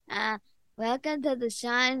Welcome to the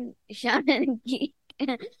Sean and Geek,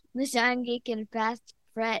 the Sean Geek and Fast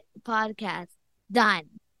Fret podcast. Done.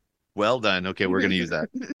 Well done. Okay, we're going to use that.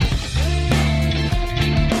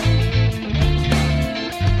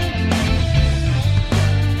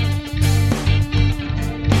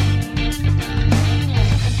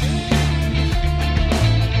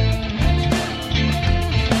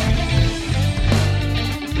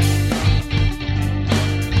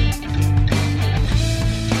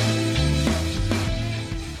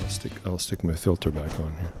 I'll stick my filter back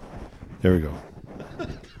on here. There we go.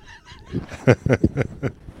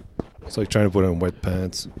 It's like trying to put on wet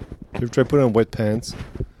pants. You ever try putting on wet pants?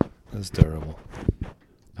 That's terrible.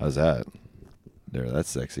 How's that? There, that's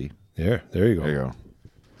sexy. There you go. There you go.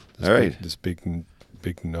 All right. This big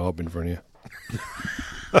knob in front of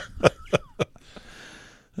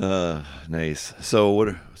you. Nice.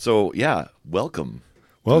 So yeah, welcome.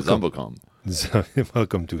 Welcome. To Zombocom.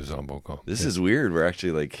 Welcome to Zombocom. This is weird. We're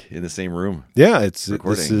actually like in the same room. Yeah,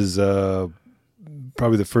 recording. This is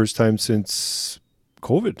probably the first time since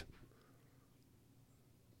COVID.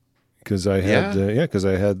 Because I had I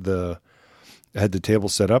had the table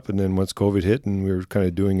set up, and then once COVID hit and we were kind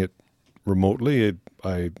of doing it remotely,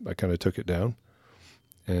 I kind of took it down.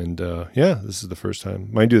 And this is the first time.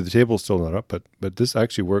 Mind you, the table's still not up, but this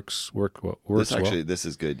actually works well. This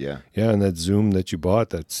is good, yeah. Yeah, and that Zoom that you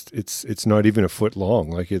bought, it's not even a foot long.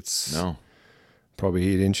 Like it's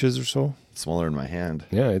probably 8 inches or so. Smaller in my hand.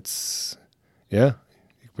 Yeah, you can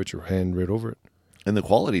put your hand right over it. And the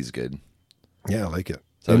quality's good. Yeah, I like it.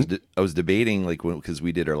 So I was debating, like, because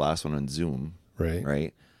we did our last one on Zoom,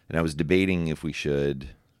 right? And I was debating if we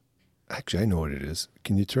should. Actually, I know what it is.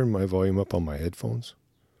 Can you turn my volume up on my headphones?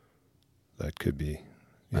 That could be.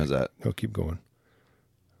 Yeah. How's that? No, keep going.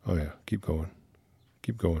 Oh yeah, keep going.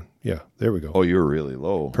 Keep going. Yeah, there we go. Oh, you were really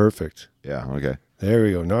low. Perfect. Yeah. Okay. There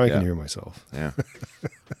we go. Now I can hear myself. Yeah.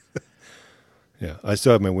 Yeah, I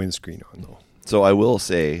still have my windscreen on though. So I will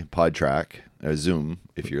say, PodTrack, Zoom,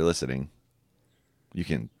 if you're listening, you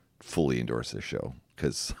can fully endorse this show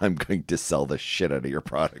because I'm going to sell the shit out of your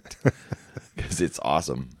product because it's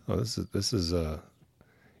awesome. Oh, this is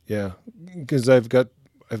yeah, because I've got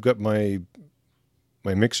my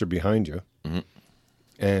mixer behind you,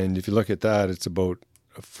 and if you look at that, it's about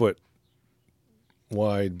a foot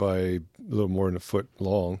wide by a little more than a foot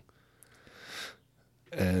long,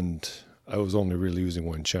 and I was only really using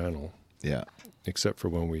one channel. Yeah. Except for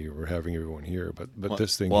when we were having everyone here, but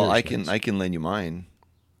this thing. Well, here I can lend you my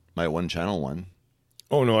one channel one.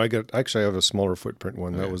 Oh no, I have a smaller footprint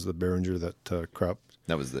one. Okay. That was the Behringer that cropped.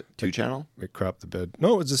 That was the 2 channel. It cropped the bed.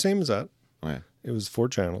 No, it's the same as that. Oh, yeah. It was 4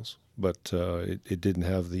 channels, but it didn't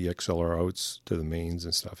have the XLR outs to the mains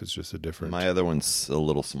and stuff. It's just a different. My other one's a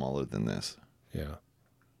little smaller than this. Yeah.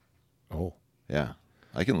 Oh. Yeah,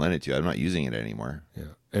 I can lend it to you. I'm not using it anymore.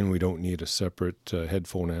 Yeah, and we don't need a separate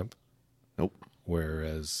headphone amp. Nope.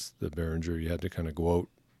 Whereas the Behringer, you had to kind of go out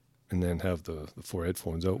and then have the 4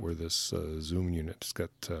 headphones out. Where this Zoom unit,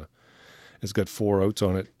 it's got 4 outs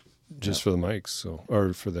on it just for the mics,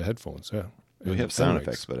 or for the headphones. Yeah, we have sound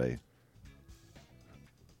effects, but I.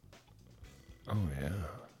 Oh yeah.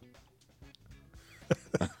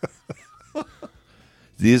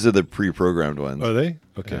 These are the pre-programmed ones. Are they?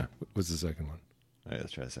 Okay. Yeah. What's the second one? All right,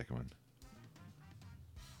 let's try the second one.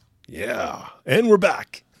 Yeah, and we're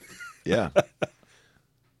back. Yeah.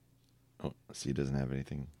 Oh, see, it doesn't have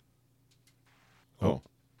anything. Oh.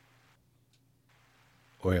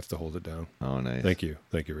 Oh, I have to hold it down. Oh, nice. Thank you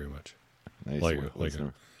very much. Nice. Like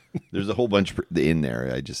it. There's a whole bunch in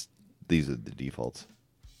there. These are the defaults.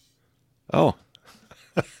 Oh,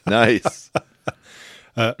 nice.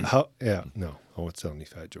 How? Yeah, no. I won't tell any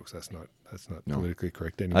fat jokes. That's not politically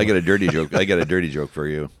correct anymore. I got a dirty joke. I got a dirty joke for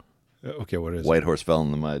you. Okay, what is White horse fell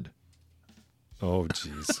in the mud. Oh,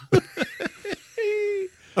 jeez.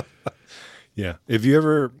 Yeah. Have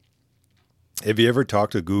you ever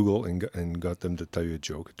talked to Google and got them to tell you a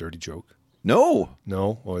dirty joke? No.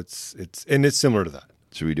 No. Well, it's similar to that.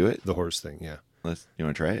 Should we do it? The horse thing. Yeah. You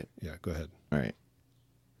want to try it? Yeah. Go ahead. All right.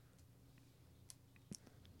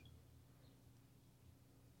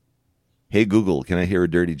 Hey Google, can I hear a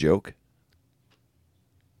dirty joke?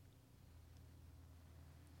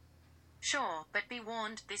 Sure, but be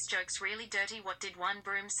warned, this joke's really dirty. What did one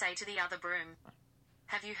broom say to the other broom?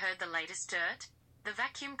 Have you heard the latest dirt? The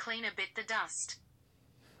vacuum cleaner bit the dust.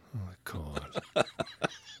 Oh my God.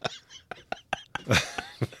 My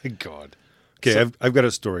God. Okay, I've got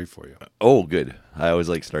a story for you. Oh, good. I always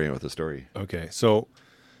like starting with a story. Okay, so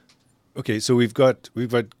we've got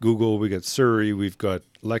Google, we got Siri, we've got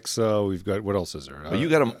Alexa, we've got, what else is there? You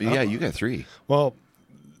got them. Yeah, you got 3. Well,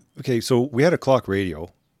 okay, so we had a clock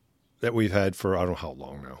radio, that we've had for I don't know how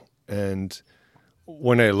long now. And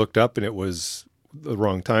when I looked up and it was the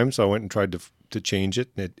wrong time, so I went and tried to change it,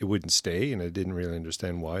 and it wouldn't stay, and I didn't really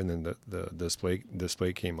understand why. And then the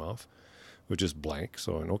display came off, which is blank.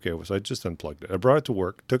 So so I just unplugged it. I brought it to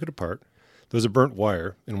work, took it apart. There was a burnt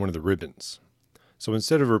wire in one of the ribbons. So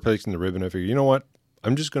instead of replacing the ribbon, I figured, you know what?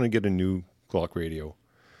 I'm just going to get a new clock radio.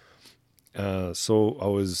 So I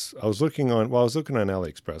was looking on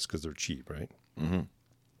AliExpress because they're cheap, right? Mm-hmm.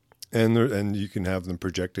 And you can have them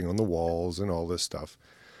projecting on the walls and all this stuff,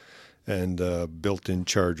 and built-in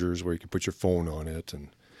chargers where you can put your phone on it. And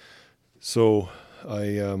so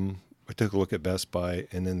I took a look at Best Buy,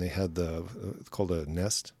 and then they had it's called a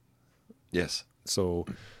Nest. Yes. So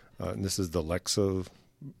and this is the Alexa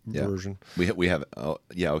version. We have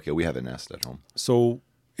we have a Nest at home. So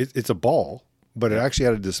it's a ball, but it actually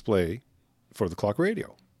had a display for the clock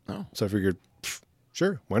radio. Oh. So I figured,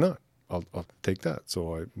 sure, why not? I'll take that.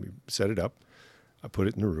 So we set it up. I put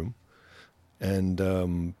it in the room.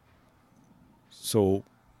 And so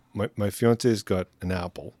my fiance's got an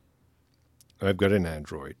Apple. I've got an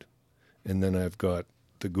Android. And then I've got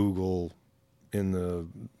the Google in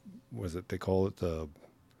they call it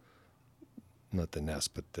not the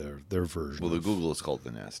Nest, but their version. Well, the Google is called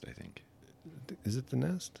the Nest, I think. Is it the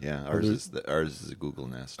Nest? Yeah, ours is a Google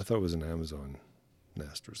Nest. I thought it was an Amazon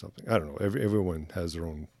Nest or something. I don't know. Everyone has their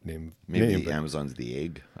own name. Maybe Amazon's the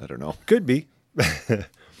egg. I don't know. Could be.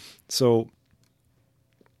 So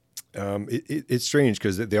it's strange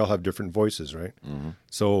because they all have different voices, right? Mm-hmm.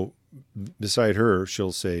 So beside her,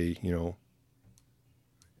 she'll say,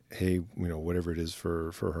 hey, whatever it is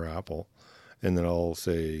for her Apple. And then I'll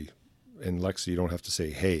say, and Alexa, you don't have to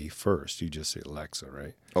say hey first. You just say Alexa,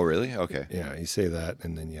 right? Oh, really? Okay. Yeah, you say that,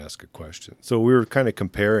 and then you ask a question. So we were kind of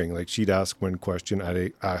comparing. Like, she'd ask one question,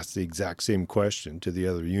 I'd ask the exact same question to the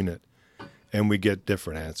other unit, and we get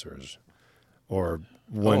different answers. Or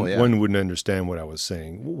one wouldn't understand what I was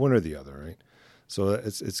saying, one or the other, right? So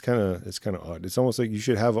it's kind of odd. It's almost like you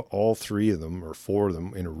should have all three of them or four of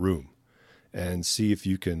them in a room, and see if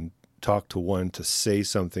you can talk to one to say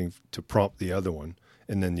something to prompt the other one,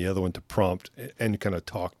 and then the other one to prompt and kind of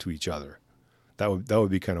talk to each other. That would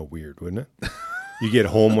be kind of weird, wouldn't it? You get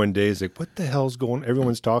home one day, it's like, what the hell's going on?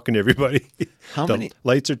 Everyone's talking to everybody. How many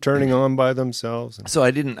lights are turning on by themselves? So I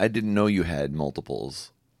didn't know you had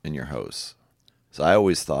multiples in your house. So I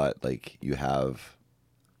always thought like you have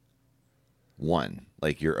one,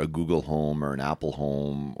 like you're a Google Home or an Apple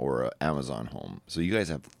Home or an Amazon Home. So you guys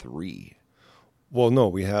have three. Well, no,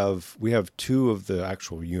 we have two of the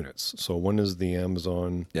actual units. So one is the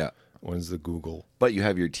Amazon. Yeah. One's the Google. But you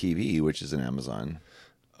have your TV, which is an Amazon.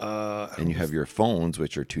 And you have your phones,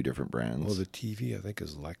 which are two different brands. Well, the TV, I think,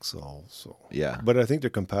 is Alexa also. Yeah. But I think they're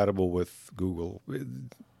compatible with Google.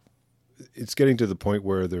 It's getting to the point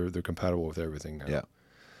where they're compatible with everything now. Yeah.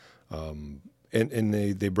 And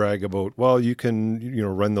they brag about, well, you can,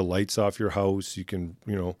 run the lights off your house. You can,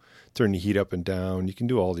 turn the heat up and down. You can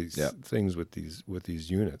do all these things with these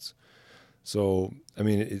units. So, I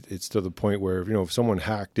mean, it's to the point where, if someone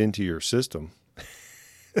hacked into your system,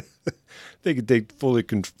 they could take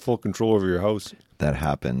full control over your house. That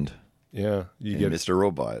happened. Yeah. You get Mr.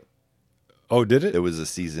 Robot. Oh, did it? It was a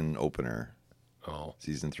season opener. Oh.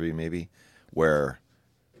 Season 3, maybe, where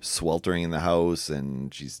sweltering in the house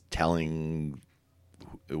and she's telling,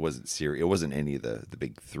 it wasn't Siri, it wasn't any of the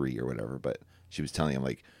big three or whatever, but she was telling him,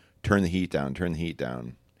 like, turn the heat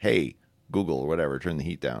down. Hey, Google or whatever, turn the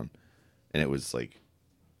heat down. And it was like...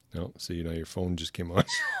 No, so your phone just came on. But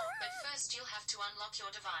first you'll have to unlock your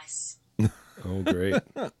device. Oh, great.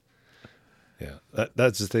 Yeah,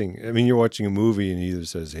 that's the thing. I mean, you're watching a movie and it either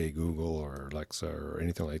says, hey, Google or Alexa or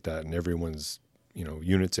anything like that, and everyone's,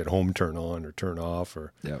 units at home turn on or turn off.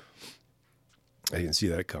 Or Yep. I didn't see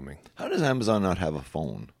that coming. How does Amazon not have a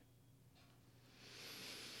phone?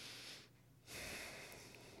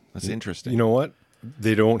 That's interesting. You know what?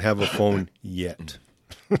 They don't have a phone yet.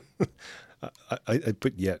 I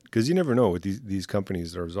put yet, because you never know with these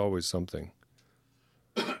companies. There's always something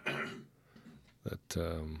that,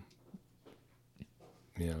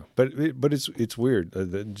 yeah. But it's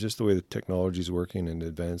weird, just the way the technology is working and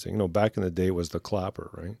advancing. Back in the day it was the clapper,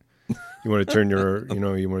 right? You want to turn your,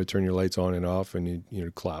 you want to turn your lights on and off, and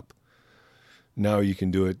you clap. Now you can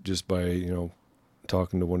do it just by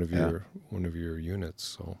talking to one of your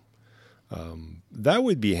units. So that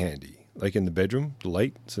would be handy. Like in the bedroom, the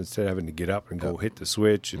light, so instead of having to get up and go hit the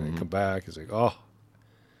switch and then come back, it's like, oh,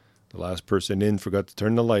 the last person in forgot to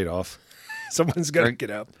turn the light off. Someone's got to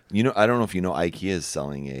get up. I don't know if IKEA is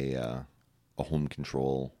selling a home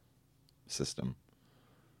control system.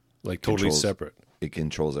 Like totally controls- separate. It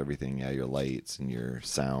controls everything. Yeah, your lights and your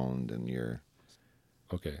sound and your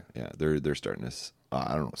Okay. yeah. They're starting this.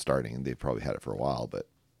 I don't know, starting. They've probably had it for a while, but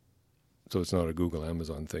So it's not a Google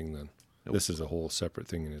Amazon thing then. Nope. This is a whole separate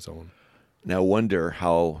thing in its own. now wonder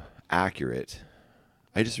how accurate.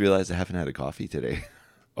 I just realized I haven't had a coffee today.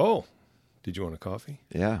 Oh, did you want a coffee?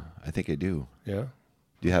 Yeah, I think I do. Yeah.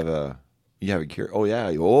 Do you have a? You have a cure? Oh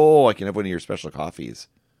yeah. Oh, I can have one of your special coffees.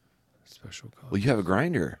 Special coffee. Well, you have a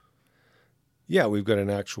grinder. Yeah, we've got an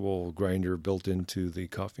actual grinder built into the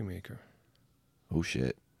coffee maker. Oh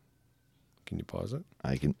shit. Can you pause it?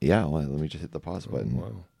 I can. Yeah. Well, let me just hit the pause button. Oh,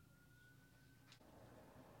 wow.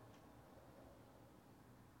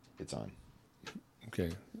 It's on.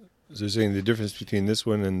 Okay. So you're saying the difference between this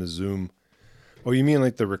one and the Zoom. Oh, you mean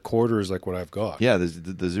like the recorder is like what I've got? Yeah.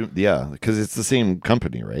 The Zoom. Yeah, because it's the same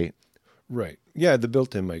company, right? Right. Yeah, the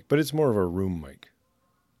built-in mic, but it's more of a room mic.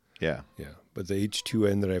 Yeah. Yeah. But the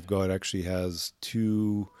H2N that I've got actually has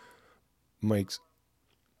two mics.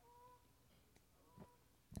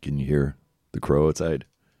 Can you hear the crow outside?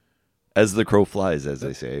 As the crow flies, as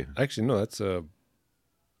they say. Actually, no, that's a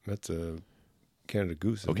Canada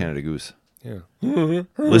goose. Oh, isn't it? Canada goose. Yeah.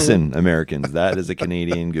 Listen, Americans, that is a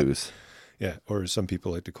Canadian goose. Yeah. Or some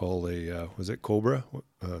people like to call was it cobra?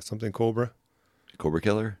 Something cobra? Cobra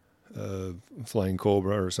killer? Flying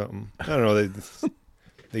cobra or something. I don't know.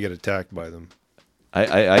 They get attacked by them.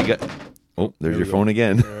 I got. Oh, there's There your we phone go.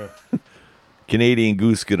 again. Yeah. Canadian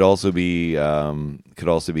goose could also be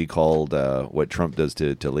called what Trump does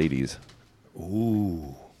to ladies.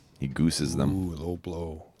 Ooh. He gooses them. Ooh, low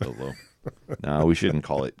blow. So low. No, we shouldn't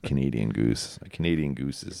call it Canadian goose. A Canadian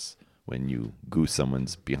goose is when you goose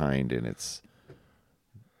someone's behind, and it's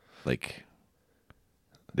like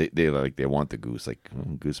they want the goose. Like,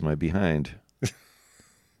 oh, goose my behind.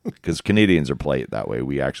 Because Canadians are polite that way.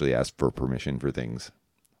 We actually ask for permission for things.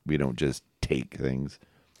 We don't just take things.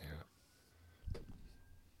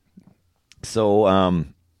 So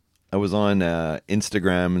I was on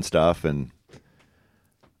Instagram and stuff, and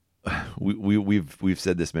we've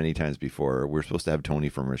said this many times before. We're supposed to have Tony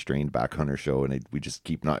from Restrained back on our show, and I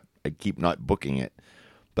keep not booking it.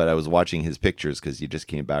 But I was watching his pictures because he just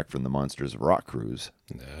came back from the Monsters of Rock cruise,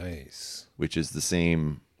 Nice. which is the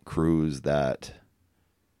same cruise that.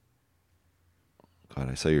 God,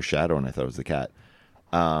 I saw your shadow and I thought it was the cat.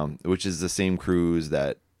 Which is the same cruise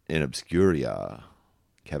that in Obscuria,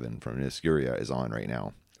 Kevin from Obscuria is on right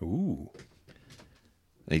now. Ooh.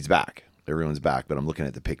 And he's back. Everyone's back, but I'm looking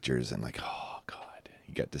at the pictures and like, oh God,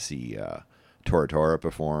 you got to see Tora Tora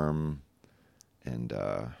perform, and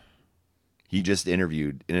he just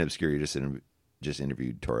interviewed in Obscuria. Just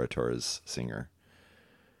interviewed Tora Tora's singer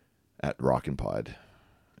at Rockin' Pod,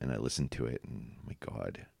 and I listened to it, and my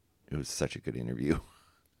God, it was such a good interview.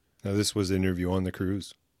 Now this was the interview on the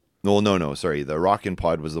cruise. No, sorry. The Rockin'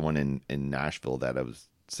 Pod was the one in Nashville that I was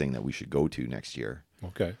saying that we should go to next year.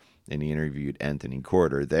 Okay. And he interviewed Anthony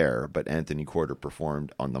Corder there, but Anthony Corder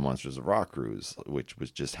performed on the Monsters of Rock cruise, which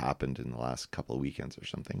was just happened in the last couple of weekends or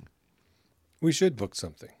something. We should book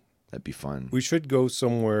something. That'd be fun. We should go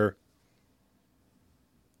somewhere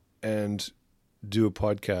and do a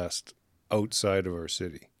podcast outside of our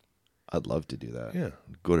city. I'd love to do that. Yeah.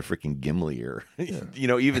 Go to freaking Gimli or,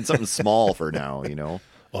 even something small for now,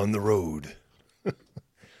 On the road.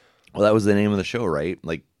 Well, that was the name of the show, right?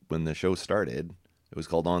 Like when the show started, it was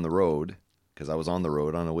called On the Road because I was on the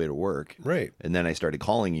road on the way to work. Right. And then I started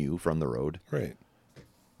calling you from the road. Right.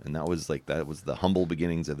 And that was the humble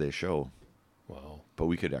beginnings of this show. Wow. But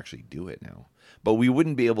we could actually do it now. But we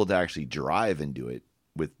wouldn't be able to actually drive and do it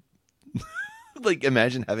with, like,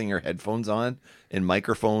 imagine having your headphones on and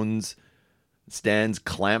microphones stands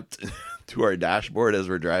clamped to our dashboard as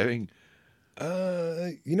we're driving.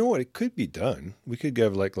 You know what? It could be done. We could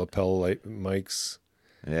have like lapel light mics,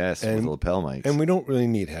 Yes, with And- lapel mics. and we don't really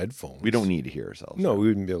need headphones. We don't need to hear ourselves. No, we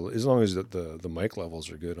wouldn't be able, as long as the mic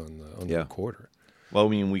levels are good on the Yeah. recorder. Well, I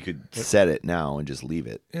mean, we could set it now and just leave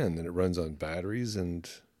it. Yeah, and then it runs on batteries and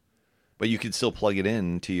But you could still plug it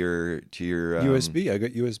in to your USB. I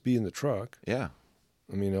got USB in the truck. Yeah.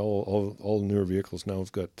 I mean, all newer vehicles now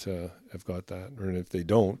have got that. Or if they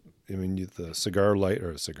don't, I mean, the cigarette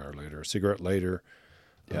lighter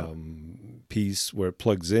Yeah. piece where it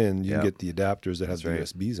plugs in, you Yeah. can get the adapters that have That's the right.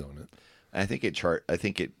 USBs on it. I think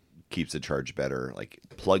it keeps the charge better, like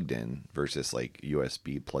plugged in versus like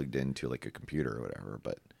USB plugged into like a computer or whatever.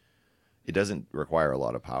 But it doesn't require a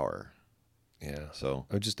lot of power. Yeah. So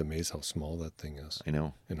I'm just amazed how small that thing is I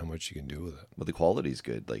know, and how much you can do with it. but the quality's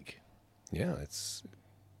good. Like, Yeah, it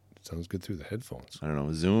sounds good through the headphones. I don't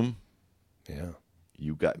know, Zoom, Yeah.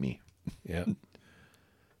 you got me. Yeah.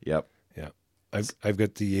 Yep. Yeah. I've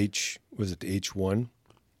got the was it the H1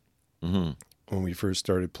 Mm-hmm. when we first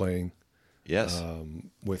started playing Yes.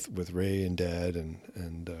 with Ray and Dad,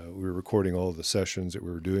 and we were recording all the sessions that we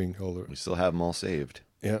were doing. We still have them all saved.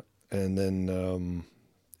 Yeah, and then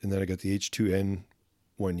I got the H2N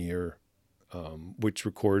one year, which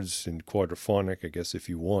records in quadraphonic, I guess, if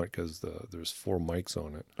you want, because there's 4 mics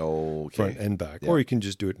on it, Oh, okay. front and back, Yeah. or you can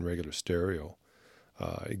just do it in regular stereo.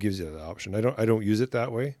 It gives you that option. I don't use it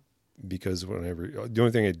that way because the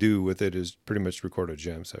only thing I do with it is pretty much record a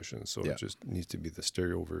jam session, so Yeah. it just needs to be the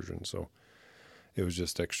stereo version. So it was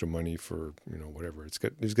just extra money for whatever. It's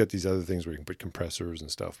got these other things where you can put compressors and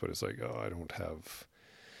stuff, but it's like, oh, I don't have.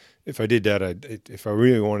 If I did that, if I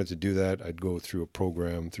really wanted to do that, I'd go through a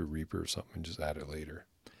program through Reaper or something and just add it later.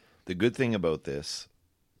 The good thing about this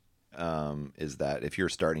is that if you're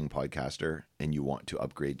a starting podcaster and you want to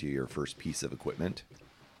upgrade to your first piece of equipment,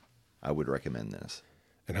 I would recommend this.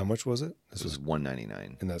 And how much was it? This was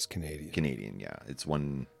 $199. And that's Canadian. Canadian, yeah. It's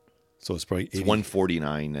So it's probably it's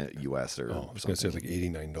 $149 US or I was going to say like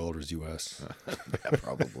 $89 US. Yeah,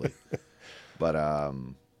 probably. But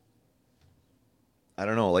I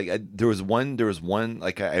don't know. Like there was one.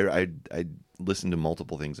 Like I listened to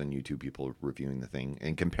multiple things on YouTube, people reviewing the thing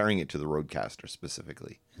and comparing it to the Rodecaster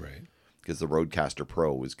specifically, Right. because the Rodecaster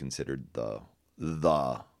Pro was considered the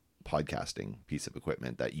podcasting piece of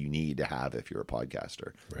equipment that you need to have if you're a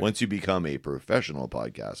podcaster. Right. Once you become a professional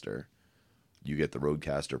podcaster, you get the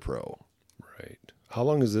Rodecaster Pro. Right. How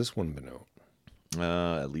long has this one been out?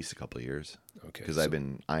 At least a couple of years. Okay. Because I've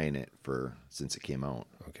been eyeing it since it came out.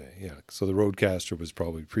 Okay, yeah. So the Rodecaster was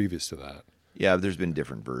probably previous to that. Yeah, there's been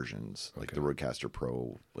different versions. Like Okay. the Rodecaster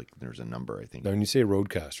Pro, like there's a number, I think. Now, when you say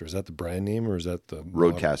Rodecaster, is that the brand name or is that the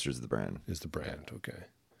Rodecaster's the brand. Is the brand, okay.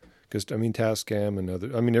 Because, Tascam and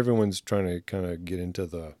everyone's trying to kind of get into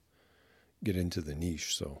the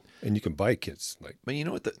niche, so. And you can buy kits, like. But you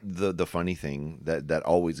know what the funny thing that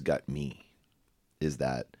always got me is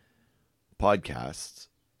that podcasts,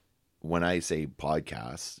 when I say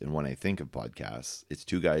podcasts and when I think of podcasts, it's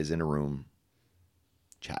 2 guys in a room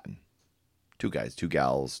chatting. 2 guys, 2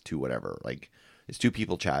 gals, 2 whatever. Like it's 2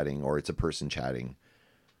 people chatting or it's a person chatting.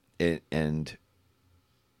 And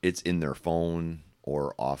it's in their phone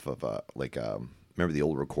or off of remember the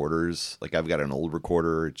old recorders? Like I've got an old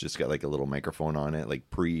recorder. It's just got like a little microphone on it, like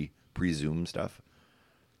pre-Zoom stuff.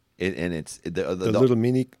 It's the little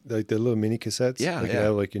mini, like the little mini cassettes? Yeah, like yeah. you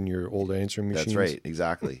have like in your old answering machines? That's right,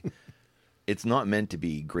 exactly. It's not meant to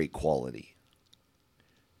be great quality.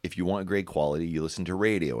 If you want great quality, you listen to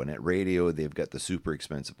radio. And at radio, they've got the super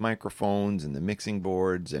expensive microphones and the mixing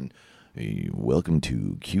boards. And welcome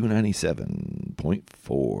to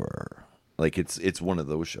Q97.4. Like it's one of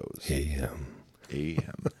those shows. AM.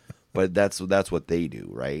 But that's what they do,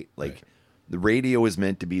 right? Like Right. The radio is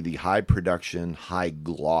meant to be the high production, high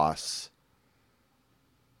gloss,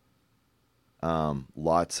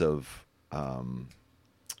 lots of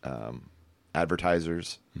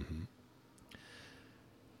advertisers. Mm-hmm.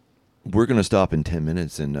 We're going to stop in 10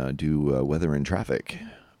 minutes and do weather and traffic.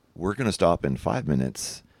 We're going to stop in 5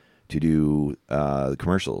 minutes to do the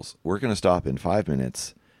commercials. We're going to stop in 5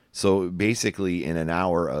 minutes. So basically, in an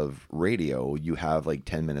hour of radio, you have like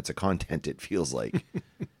 10 minutes of content, it feels like.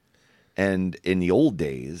 And in the old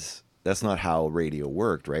days, that's not how radio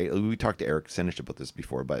worked, right? We talked to Eric Senish about this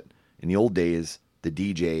before, but in the old days, the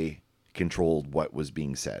DJ controlled what was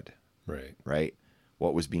being said, Right. right?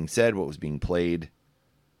 What was being said, what was being played.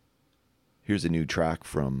 Here's a new track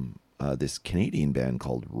from this Canadian band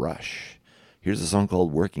called Rush. Here's a song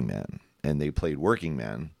called Working Man. And they played Working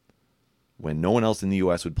Man when no one else in the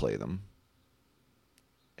U.S. would play them.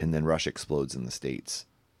 And then Rush explodes in the States.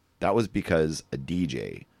 That was because a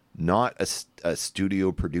DJ, not a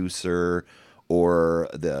studio producer or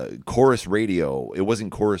the Chorus Radio. It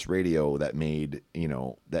wasn't Chorus Radio that made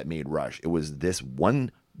Rush. It was this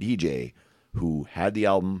one DJ who had the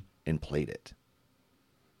album and played it.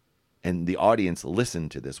 And the audience listened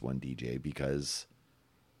to this one DJ because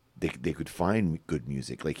they could find good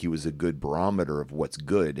music. Like he was a good barometer of what's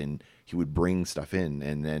good, and he would bring stuff in,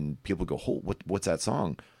 and then people go, "Oh, what's that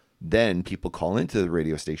song?" Then people call into the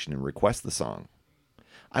radio station and request the song.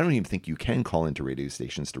 I don't even think you can call into radio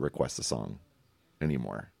stations to request a song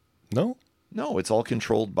anymore. No? No, it's all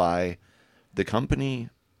controlled by the company.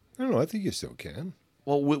 I don't know. I think you still can.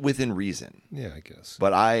 Well, within reason. Yeah, I guess.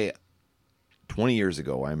 But 20 years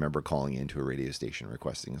ago, I remember calling into a radio station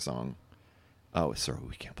requesting a song. Oh, sorry,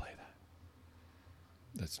 we can't play that.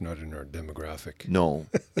 That's not in our demographic. No,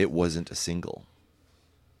 it wasn't a single.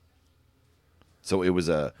 So it was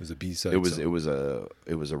a It was a B-side. it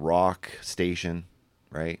was a rock station,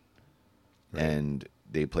 right? Right. And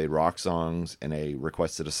they played rock songs, and I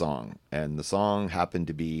requested a song, and the song happened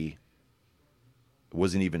to be, it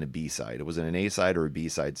wasn't even a B-side. It wasn't an A-side or a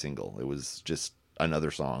B-side single. It was just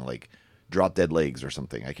another song, like Drop Dead Legs or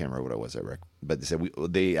something. I can't remember what it was, but they said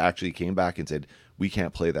they actually came back and said, we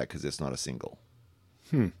can't play that because it's not a single.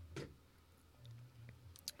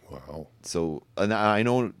 Wow. So, and I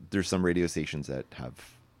know there's some radio stations that have,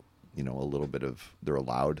 a little bit of, they're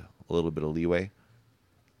allowed a little bit of leeway.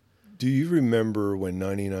 Do you remember when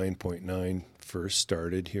 99.9 first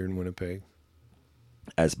started here in Winnipeg?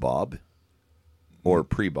 As Bob? Or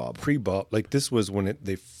pre-Bob? Pre-Bob. Like, this was when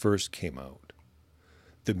they first came out.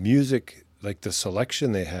 The music, like the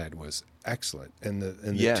selection they had was excellent. And the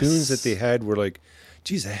Yes. tunes that they had were like,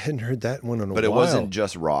 geez, I hadn't heard that one in a while. But it wasn't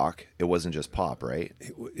just rock. It wasn't just pop, right?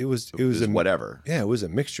 It was whatever. Yeah, it was a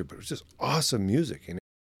mixture, but it was just awesome music.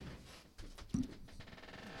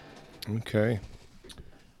 Okay.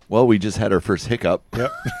 Well, we just had our first hiccup.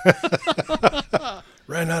 Yep.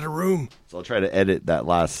 Ran out of room. So I'll try to edit that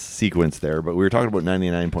last sequence there. But we were talking about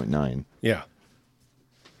 99.9. Yeah.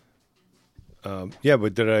 Yeah,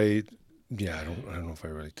 but did I? Yeah, I don't know if I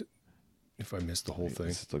really, if I missed the whole thing.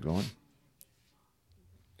 Is it still going?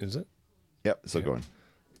 Is it? Yep, still going.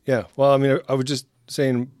 Yeah. Well, I mean, I was just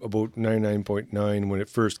saying about 99.9 when it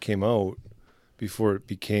first came out, before it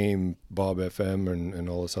became Bob FM and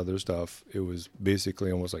all this other stuff. It was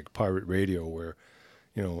basically almost like pirate radio, where,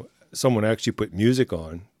 someone actually put music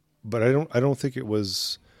on, but I don't think it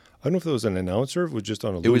was. I don't know if it was an announcer. It was just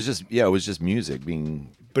on a loop. It was just music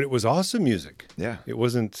being. But it was awesome music. Yeah. It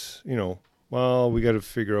wasn't, well, we got to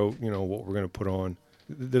figure out, what we're going to put on.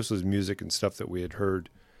 This was music and stuff that we had heard,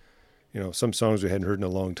 some songs we hadn't heard in a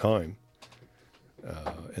long time.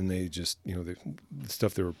 And they just, the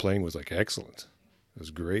stuff they were playing was like excellent. It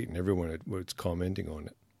was great. And everyone was commenting on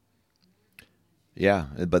it. Yeah,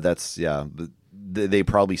 but that's, but they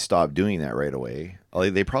probably stopped doing that right away.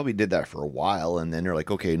 They probably did that for a while, and then they're like,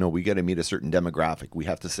 okay, no, we got to meet a certain demographic. We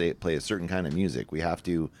have to play a certain kind of music. We have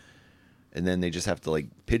to, and then they just have to like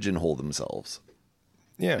pigeonhole themselves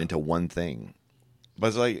into one thing. But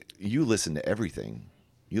it's like, you listen to everything.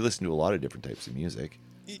 You listen to a lot of different types of music.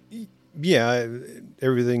 Yeah,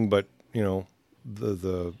 everything, but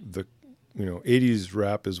the 80s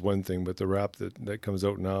rap is one thing, but the rap that comes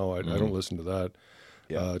out now, I don't listen to that.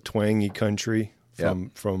 Yeah. Twangy country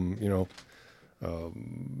from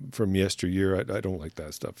yesteryear. I don't like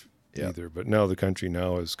that stuff either. But now the country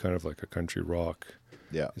now is kind of like a country rock.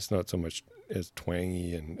 Yeah, it's not so much as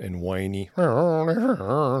twangy and whiny. You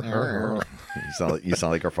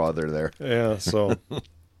sound like our father there. Yeah. So,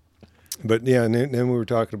 but yeah, and then we were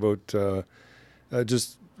talking about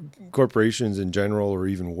just corporations in general, or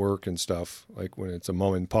even work and stuff. Like when it's a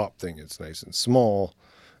mom and pop thing, it's nice and small.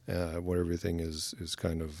 Where everything is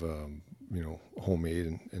kind of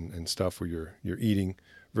homemade and stuff, where you're eating,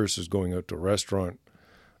 versus going out to a restaurant,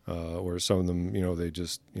 where some of them they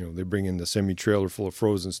just they bring in the semi trailer full of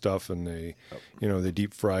frozen stuff, and they they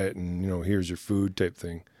deep fry it, and here's your food type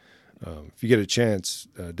thing. If you get a chance,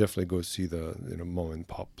 definitely go see the mom and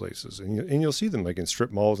pop places, and you'll see them like in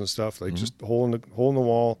strip malls and stuff, like just hole in the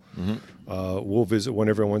wall. We'll visit one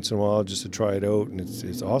every once in a while just to try it out, and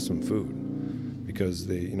it's awesome food, because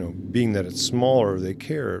they being that it's smaller, they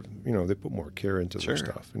care, they put more care into their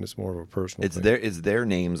stuff, and it's more of a personal thing. It's their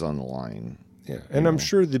names on the line. Yeah, and I'm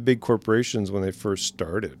sure the big corporations, when they first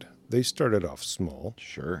started, they started off small.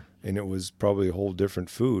 Sure. And it was probably a whole different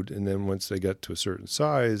food. And then once they got to a certain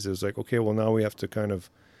size, it was like, okay, well, now we have to kind of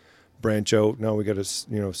branch out. Now we got to,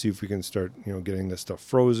 see if we can start, getting this stuff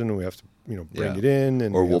frozen, and we have to, bring it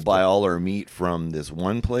in. Or we'll buy all our meat from this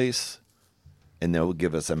one place, and they'll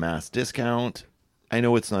give us a mass discount. I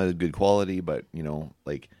know it's not a good quality, but, and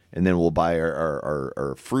then we'll buy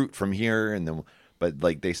our fruit from here.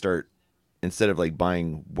 But they start, instead of like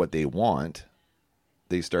buying what they want,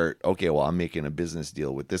 they start, okay, well, I'm making a business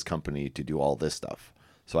deal with this company to do all this stuff,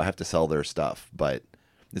 so I have to sell their stuff. But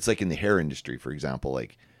it's like in the hair industry, for example,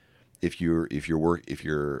 like if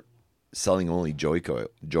you're selling only Joico,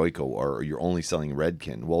 or you're only selling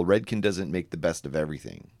Redken. Well, Redken doesn't make the best of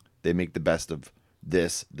everything. They make the best of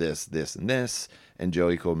this, and this, and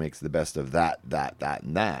Joico makes the best of that,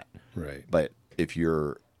 and that. Right. But if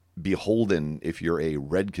you're beholden, if you're a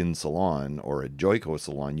Redken salon or a Joico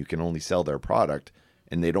salon, you can only sell their product.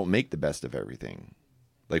 And they don't make the best of everything.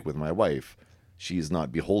 Like with my wife, she's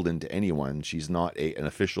not beholden to anyone. She's not an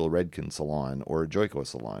official Redken salon or a Joico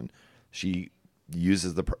salon. She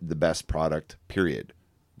uses the best product, period,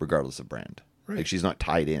 regardless of brand. Right. Like she's not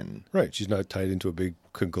tied in. Right. She's not tied into a big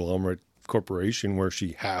conglomerate corporation where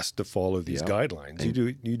she has to follow these guidelines. And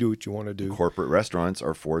you do what you want to do. Corporate restaurants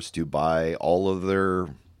are forced to buy all of their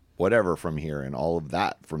whatever from here and all of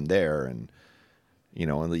that from there, and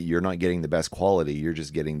and you're not getting the best quality. You're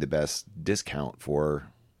just getting the best discount for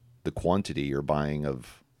the quantity you're buying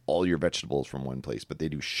of all your vegetables from one place. But they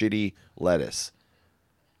do shitty lettuce,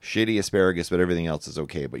 shitty asparagus, but everything else is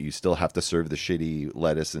okay. But you still have to serve the shitty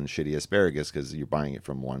lettuce and shitty asparagus because you're buying it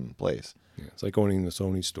from one place. Yeah, it's like owning the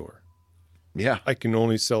Sony store. Yeah. I can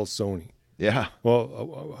only sell Sony. Yeah.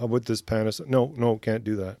 Well, how about this Panasonic? No, can't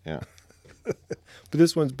do that. Yeah. But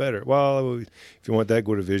this one's better. Well, if you want that,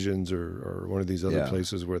 go to Visions or one of these other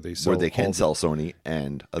places where they sell. Where they can sell Sony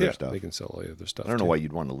and other stuff. They can sell all the other stuff. I don't know why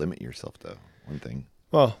you'd want to limit yourself to one thing.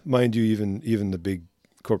 Well, mind you, even the big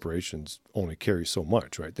corporations only carry so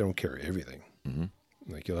much, right? They don't carry everything. Mm-hmm.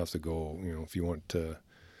 Like you'll have to go, if you want to.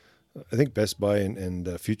 I think Best Buy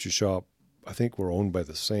and Future Shop, I think were owned by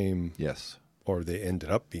the same. Yes. Or they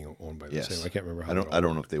ended up being owned by the same. I can't remember how. I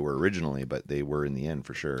don't know if they were originally, but they were in the end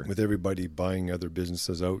for sure. With everybody buying other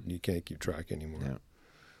businesses out, and you can't keep track anymore.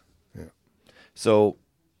 Yeah. So,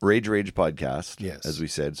 Rage podcast. Yes. As we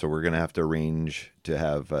said, so we're gonna have to arrange to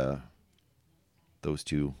have those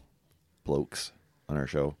two blokes on our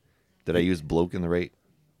show. Did I use bloke in the right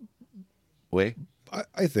way?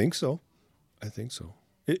 I think so.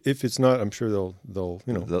 If it's not, I'm sure they'll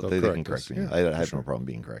they can correct me. Yeah, I have no problem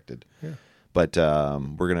being corrected. Yeah. But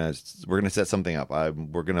we're gonna set something up.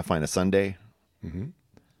 We're gonna find a Sunday. Mm-hmm.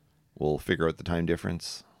 We'll figure out the time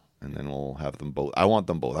difference, and then we'll have them both. I want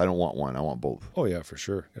them both. I don't want one. I want both. Oh yeah, for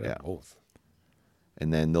sure. Gotta have both.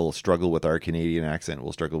 And then they'll struggle with our Canadian accent.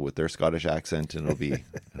 We'll struggle with their Scottish accent, and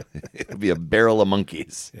it'll be a barrel of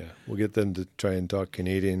monkeys. Yeah, we'll get them to try and talk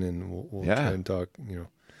Canadian, and we'll try and talk, and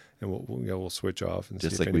we'll switch off and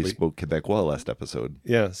just see like if anybody, we spoke Quebecois last episode.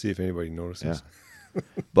 Yeah, see if anybody notices. Yeah.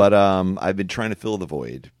 But I've been trying to fill the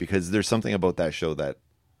void because there's something about that show that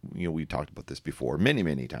we talked about this before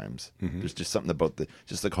many times. Mm-hmm. There's just something about the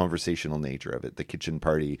conversational nature of it. The kitchen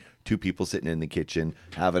party, two people sitting in the kitchen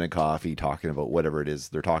having a coffee, talking about whatever it is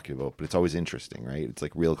they're talking about. But it's always interesting, right? It's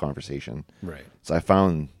like real conversation. Right. So I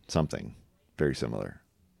found something very similar.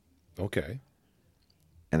 Okay.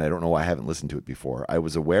 And I don't know why I haven't listened to it before. I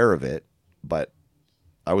was aware of it, but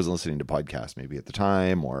I wasn't listening to podcasts maybe at the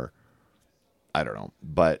time, or I don't know.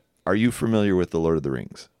 But are you familiar with The Lord of the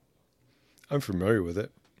Rings? I'm familiar with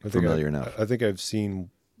it. Familiar enough. I think I've seen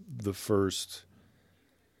the first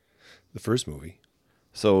movie.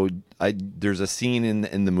 So there's a scene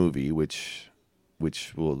in the movie which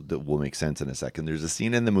will make sense in a second. There's a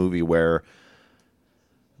scene in the movie where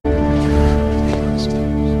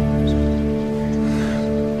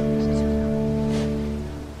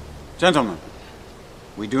Gentlemen,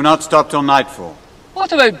 we do not stop till nightfall.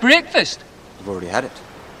 What about breakfast? We've already had it.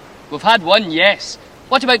 We've had one, yes.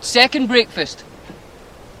 What about second breakfast?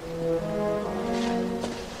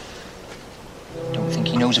 Don't think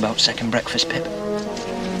he knows about second breakfast, Pip.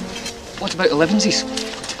 What about elevensies?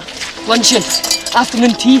 Luncheon,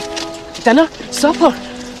 afternoon tea, dinner, supper.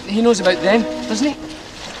 He knows about them, doesn't he?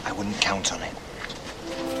 I wouldn't count on it.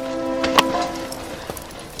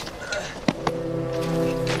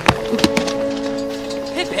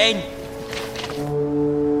 Hey, Pen.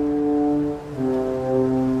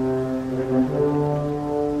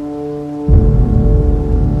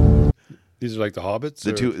 These are like the hobbits?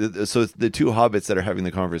 The two hobbits that are having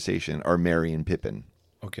the conversation are Merry and Pippin.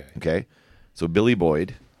 Okay. So Billy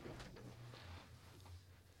Boyd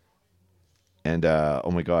and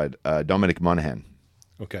Dominic Monaghan.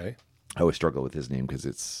 Okay. I always struggle with his name because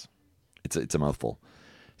it's a mouthful.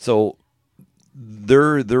 So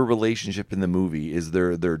their relationship in the movie is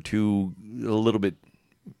they're two a little bit,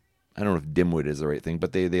 I don't know if dimwit is the right thing,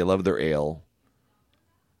 but they love their ale,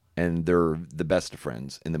 and they're the best of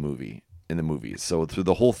friends in the movies. So through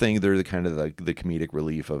the whole thing, they're the kind of the comedic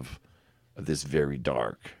relief of this very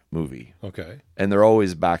dark movie. Okay. And they're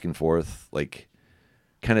always back and forth, like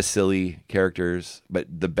kind of silly characters, but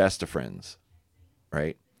the best of friends,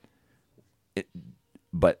 right?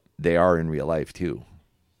 But they are in real life too.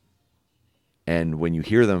 And when you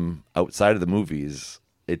hear them outside of the movies,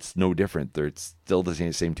 it's no different. They're still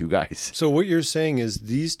the same two guys. So what you're saying is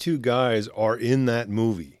these two guys are in that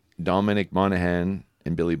movie. Dominic Monaghan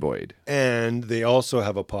and Billy Boyd. And they also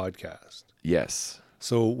have a podcast. Yes.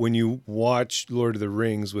 So when you watch Lord of the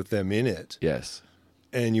Rings with them in it, yes,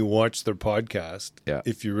 and you watch their podcast, yeah,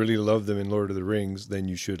 if you really love them in Lord of the Rings, then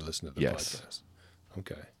you should listen to the podcast.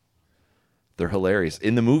 Okay. They're hilarious.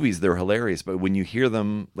 In the movies, they're hilarious. But when you hear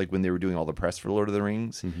them, like when they were doing all the press for Lord of the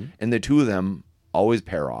Rings, and the two of them always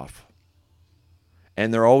pair off.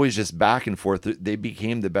 And they're always just back and forth. They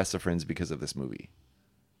became the best of friends because of this movie.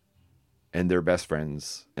 And they're best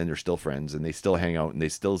friends, and they're still friends, and they still hang out, and they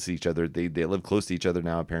still see each other. They live close to each other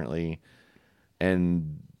now, apparently.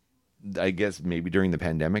 And I guess maybe during the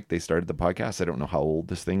pandemic they started the podcast. I don't know how old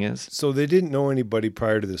this thing is. So they didn't know anybody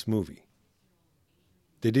prior to this movie.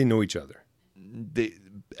 They didn't know each other. They,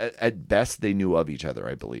 at best, they knew of each other,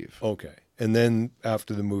 I believe. Okay. And then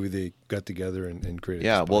after the movie, they got together and created.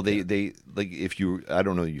 Yeah. this Well, podcast. they like I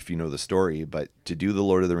don't know if you know the story, but to do the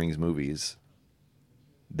Lord of the Rings movies,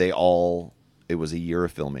 it was a year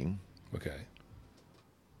of filming, Okay.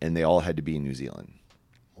 and they all had to be in New Zealand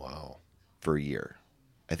Wow. for a year.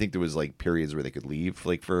 I think there was like periods where they could leave,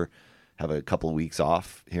 like have a couple of weeks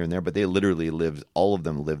off here and there, but they literally all of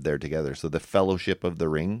them lived there together. So the Fellowship of the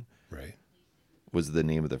Ring Right. was the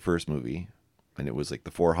name of the first movie, and it was like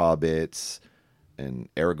the Four Hobbits and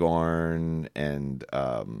Aragorn and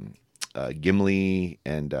Gimli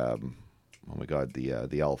and oh my god,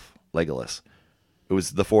 the elf Legolas. It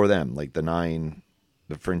was the four of them, like the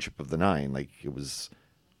Friendship of the Nine. Like it was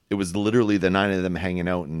literally the 9 of them hanging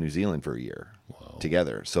out in New Zealand for a year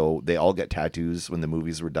together. So they all get tattoos when the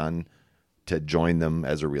movies were done to join them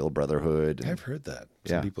as a real brotherhood. I've heard that.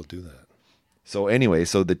 Some people do that. So anyway,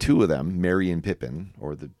 so the two of them, Merry and Pippin,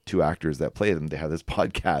 or the two actors that play them, they have this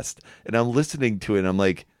podcast, and I'm listening to it, and I'm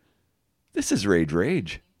like, this is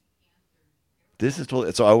Rage. This is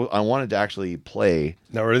totally. So I wanted to actually play.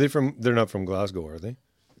 Now, are they from? They're not from Glasgow, are they?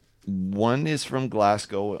 One is from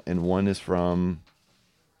Glasgow, and one is from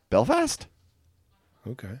Belfast.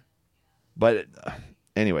 Okay. But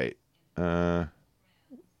anyway,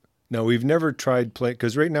 Now we've never tried playing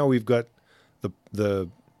because right now we've got the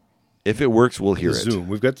if it works, we'll hear it. Zoom.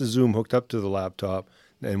 We've got the Zoom hooked up to the laptop,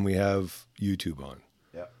 and we have YouTube on.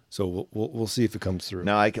 Yeah. So we'll see if it comes through.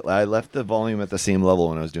 Now I left the volume at the same level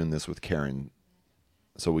when I was doing this with Karen,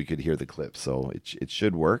 so we could hear the clip. So it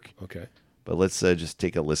should work. Okay. But let's just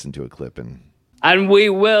take a listen to a clip and. And we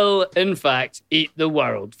will, in fact, eat the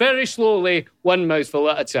world. Very slowly, one mouthful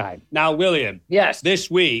at a time. Now, William. Yes. This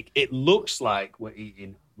week, it looks like we're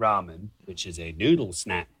eating ramen, which is a noodle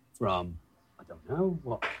snack from, I don't know,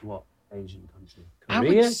 what Asian country?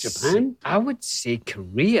 Korea? Japan? I would say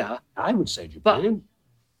Korea. I would say Japan.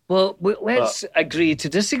 Well, let's agree to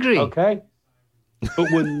disagree. Okay. But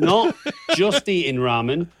we're not just eating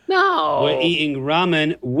ramen. No. We're eating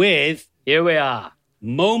ramen with... Here we are.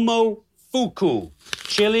 Momofuku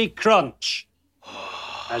Chili Crunch.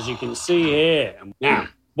 As you can see here. Now,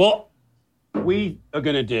 what we are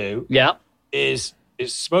going to do is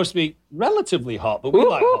it's supposed to be relatively hot, but we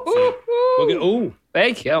like hot food.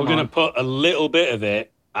 Thank you. We're going to put a little bit of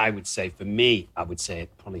it, I would say, for me, I would say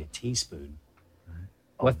probably a teaspoon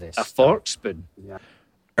of this. A fork spoon. Yeah.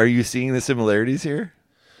 Are you seeing the similarities here?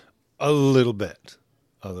 A little bit.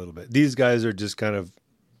 These guys are just kind of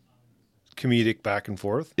comedic back and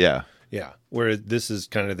forth. Yeah. Yeah. Where this is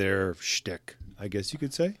kind of their shtick, I guess you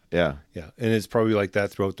could say. Yeah. Yeah. And it's probably like that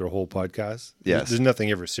throughout their whole podcast. Yes. There's nothing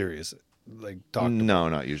ever serious. Like talked No,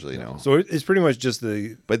 not usually, no. So it's pretty much just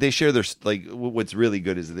But they share their, like, what's really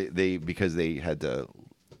good is they because they had to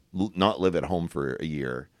not live at home for a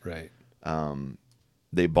year. Right.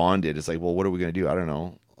 They bonded. It's like, well, what are we going to do? I don't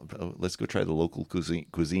know. Let's go try the local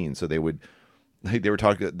cuisine. So they were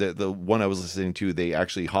talking, the one I was listening to, they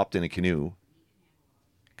actually hopped in a canoe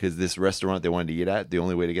because this restaurant they wanted to eat at, the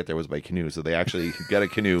only way to get there was by canoe. So they actually got a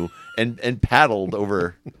canoe and paddled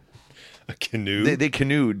over. A canoe? They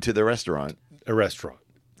canoed to the restaurant. A restaurant.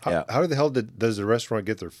 How the hell does the restaurant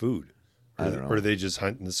get their food? I don't know. Or are they just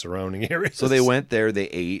hunting the surrounding areas? So they went there, they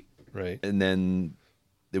ate. Right. And then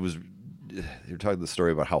they were talking the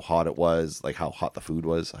story about how hot it was, like how hot the food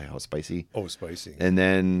was, how spicy. Oh, spicy. And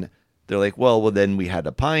then they're like, well, then we had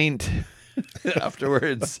a pint.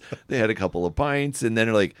 Afterwards, they had a couple of pints, and then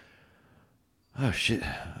they're like, oh shit,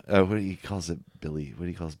 what do he calls it, Billy? What do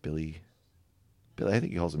he calls Billy? I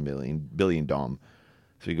think he calls him Billy and Dom.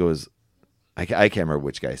 So he goes, I can't remember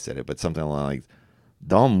which guy said it, but something along like,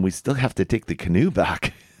 Dom, we still have to take the canoe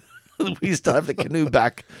back. We still have the canoe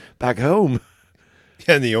back home.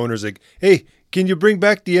 And the owner's like, hey, can you bring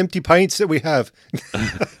back the empty pints that we have?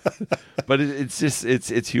 But it's just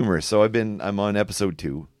it's humorous. So I'm on episode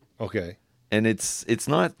 2. Okay. And it's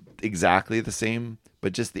not exactly the same,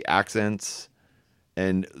 but just the accents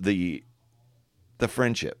and the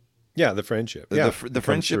friendship. Yeah, the friendship. The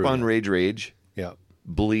friendship on Rage yeah,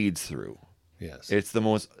 bleeds through. Yes. It's the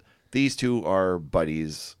most, these two are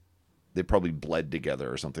buddies. They probably bled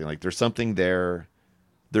together or something. Like there's something there.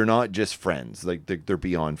 They're not just friends. Like they're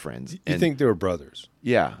beyond friends. You think they were brothers.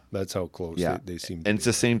 Yeah. That's how close they seem to be. And it's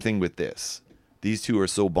the same thing with this. These two are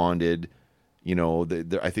so bonded. You know,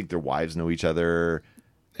 I think their wives know each other,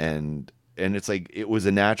 and it's like it was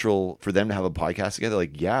a natural for them to have a podcast together.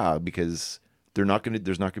 Like, yeah, because there's not gonna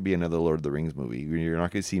be another Lord of the Rings movie. You're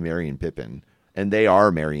not gonna see Merry and Pippin, and they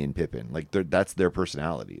are Merry and Pippin. Like that's their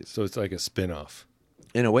personalities. So it's like a spin-off.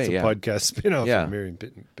 In a way, it's a podcast spin-off of Merry and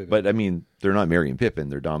Pippin. But I mean, they're not Merry and Pippin.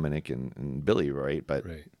 They're Dominic and Billy, right?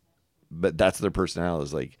 But that's their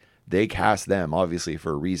personalities. Like they cast them obviously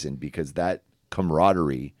for a reason because that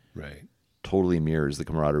camaraderie totally mirrors the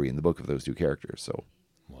camaraderie in the book of those two characters. So,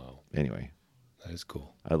 wow. Anyway, that is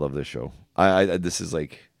cool. I love this show. I this is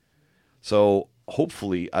like, so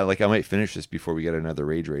hopefully I might finish this before we get another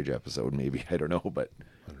Rage episode. Maybe I don't know, but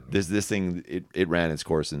this thing it ran its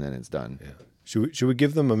course and then it's done. Yeah. Should we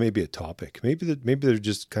give them maybe a topic? Maybe they're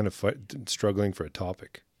just kind of struggling for a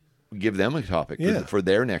topic. Give them a topic for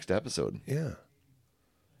their next episode. Yeah.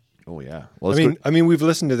 Oh yeah. Well, I mean, we've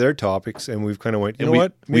listened to their topics and we've kind of went. You know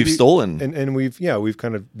what? We've stolen and we've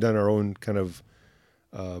kind of done our own kind of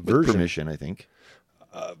version. With permission, I think.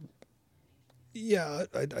 Yeah,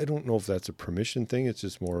 I don't know if that's a permission thing. It's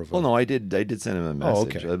just more of a... Well, no, I did send him a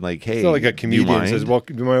message. Oh, okay. I'm like, hey, it's not like a comedian says, well,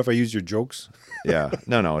 do you mind if I use your jokes? Yeah.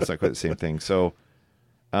 No, it's not quite the same thing. So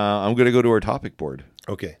I'm going to go to our topic board.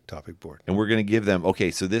 Okay, topic board. And we're going to give them,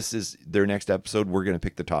 so this is their next episode. We're going to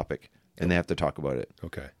pick the topic, and they have to talk about it.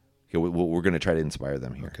 Okay. We're going to try to inspire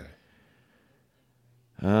them here. Okay.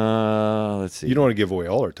 Let's see. You don't want to give away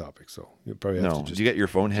all our topics, so you probably have to just... Did you get your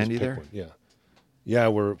phone handy there? One. Yeah. Yeah,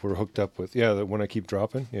 we're hooked up with the one I keep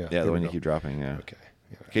dropping. Yeah, the one you keep dropping. Yeah. Okay.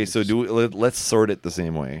 Yeah, okay, so let's sort it the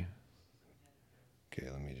same way. Okay,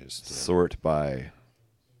 let me just sort by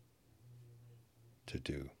to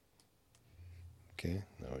do. Okay,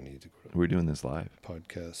 now I need to go to We're doing this live.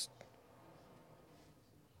 Podcast.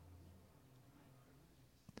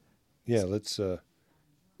 Yeah, let's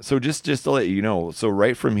So just to let you know, so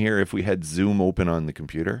right from here, if we had Zoom open on the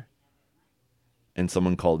computer and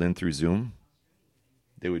someone called in through Zoom,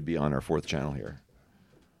 they would be on our fourth channel here.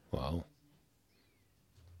 Wow.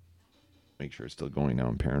 Make sure it's still going now.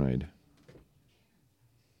 I'm paranoid.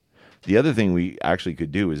 The other thing we actually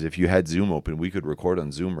could do is if you had Zoom open, we could record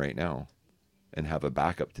on Zoom right now and have a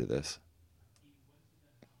backup to this.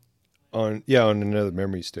 On another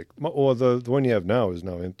memory stick. Well, the one you have now is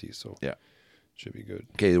now empty, so yeah, should be good.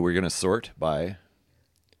 Okay, we're gonna sorted by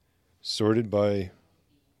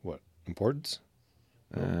what, importance?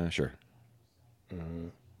 Sure.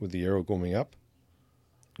 With the arrow going up,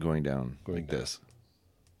 going down, this.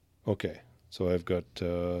 Okay, so I've got.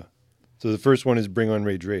 So the first one is Bring on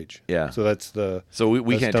Rage. Yeah. So that's the. So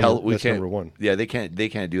we can't tell. We can't. Number one. Yeah, they can't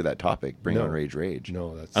do that topic. Bring on Rage.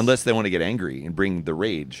 No, that's unless they want to get angry and bring the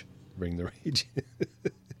rage. Bring the rage.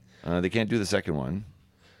 They can't do the second one.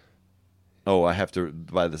 Oh, I have to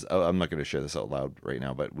buy this. Oh, I'm not going to share this out loud right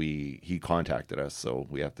now, but he contacted us, so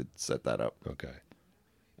we have to set that up. Okay.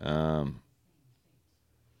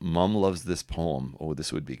 Mom loves this poem. Oh,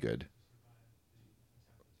 this would be good.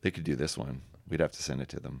 They could do this one. We'd have to send it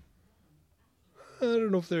to them. I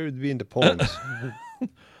don't know if they'd be into poems.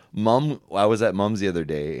 I was at Mom's the other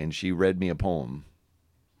day, and she read me a poem,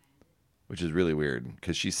 which is really weird,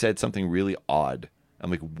 because she said something really odd. I'm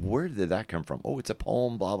like, where did that come from? Oh, it's a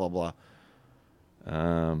poem, blah, blah, blah.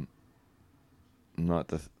 Not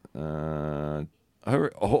the...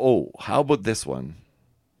 how about this one?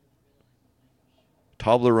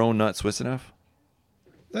 Toblerone not Swiss enough?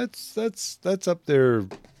 That's up there,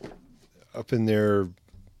 up in their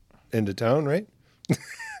end of town, right?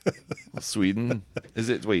 Sweden? Is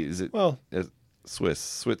it? Wait, is it? Well,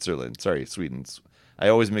 Switzerland. Sorry, Sweden. I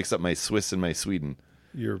always mix up my Swiss and my Sweden.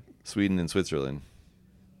 You're Sweden and Switzerland.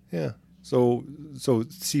 Yeah. So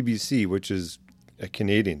CBC, which is a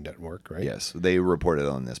Canadian network, right? Yes, they reported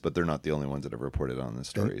on this, but they're not the only ones that have reported on this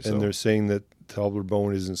story. And they're saying that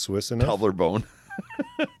Toblerone isn't Swiss enough. Toblerone.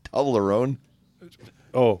 Toblerone.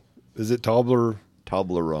 Oh, is it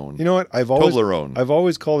Toblerone? You know what? I've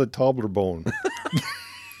always called it Toblerone.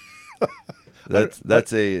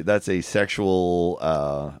 that's a sexual.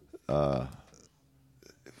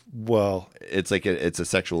 Well, it's like it's a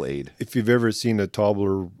sexual aid. If you've ever seen a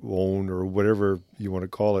Toblerone or whatever you want to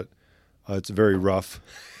call it, it's very rough.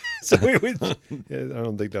 So I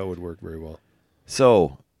don't think that would work very well.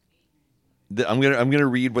 So I'm gonna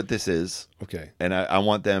read what this is. Okay. And I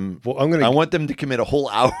want them. Well, I want them to commit a whole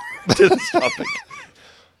hour to this topic.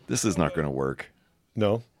 This is not going to work.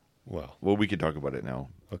 No. Well, we can talk about it now.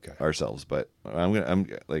 Okay. Ourselves, but we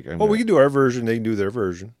can do our version. They can do their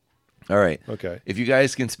version. All right. Okay. If you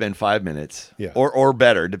guys can spend 5 minutes, yeah, or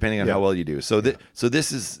better, depending on how well you do. So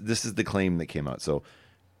this is the claim that came out. So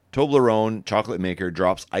Toblerone chocolate maker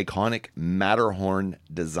drops iconic Matterhorn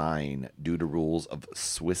design due to rules of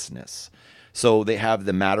Swissness. So they have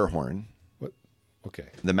the Matterhorn. What? Okay.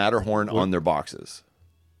 The Matterhorn on their boxes.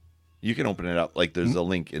 You can open it up. Like there's a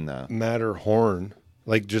link in the Matterhorn.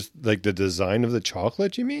 Like just like the design of the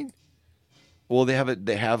chocolate, you mean? Well, they have it.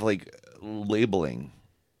 They have like labeling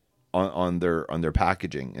on their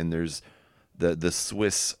packaging, and there's the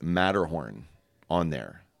Swiss Matterhorn on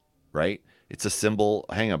there, right? It's a symbol.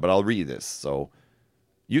 Hang on, but I'll read this. So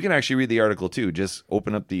you can actually read the article too. Just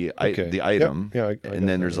open up the item, Yep. Yeah, and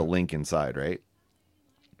then there's a link inside, right?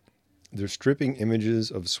 They're stripping images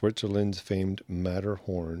of Switzerland's famed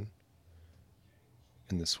Matterhorn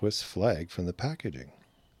and the Swiss flag from the packaging.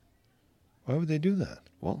 Why would they do that?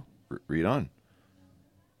 Well, read on.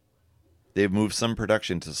 They've moved some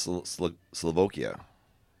production to Slovakia.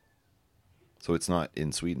 So it's not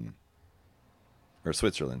in Sweden. Or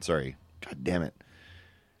Switzerland, sorry. God damn it.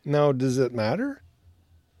 Now, does it matter?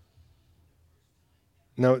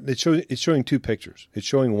 Now, it's showing two pictures. It's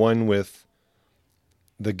showing one with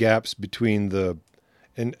the gaps between the...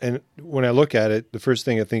 And when I look at it, the first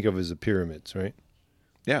thing I think of is the pyramids, right?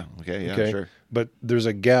 Yeah, okay, sure. But there's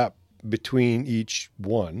a gap between each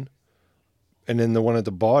one. And then the one at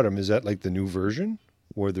the bottom, is that like the new version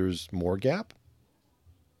where there's more gap?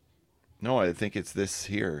 No, I think it's this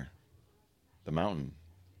here. The mountain.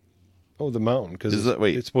 Oh, the mountain. Because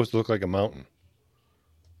wait. It's supposed to look like a mountain.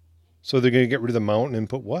 So they're going to get rid of the mountain and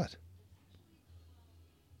put what?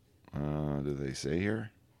 Do they say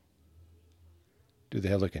here? Do they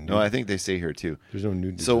have like a new... No, I think they say here too. There's no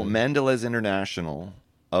new design. So Mondelez International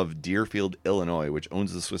of Deerfield, Illinois, which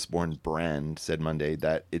owns the Swiss-born brand, said Monday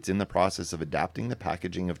that it's in the process of adapting the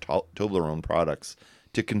packaging of Toblerone products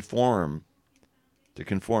to conform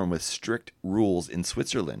with strict rules in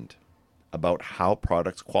Switzerland about how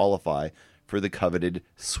products qualify for the coveted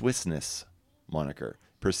Swissness moniker,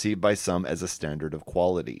 perceived by some as a standard of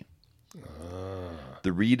quality. The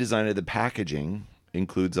redesign of the packaging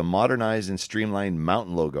includes a modernized and streamlined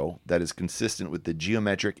mountain logo that is consistent with the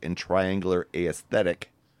geometric and triangular aesthetic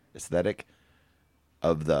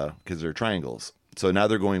of because they're triangles. So now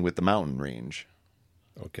they're going with the mountain range.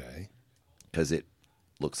 Okay. Because it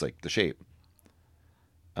looks like the shape.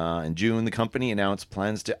 In June, the company announced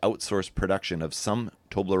plans to outsource production of some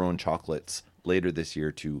Toblerone chocolates later this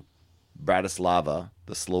year to Bratislava,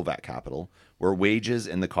 the Slovak capital, where wages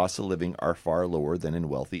and the cost of living are far lower than in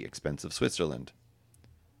wealthy, expensive Switzerland.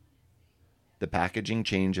 The packaging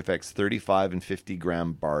change affects 35 and 50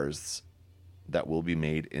 gram bars that will be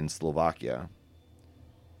made in Slovakia.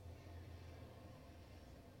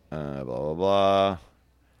 Blah, blah, blah.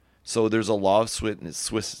 So there's a law of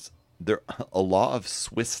Swissness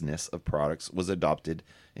of products was adopted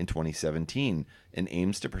in 2017 and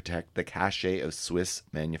aims to protect the cachet of Swiss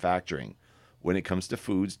manufacturing. When it comes to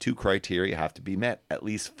foods, two criteria have to be met. At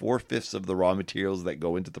least 4/5 of the raw materials that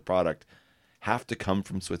go into the product have to come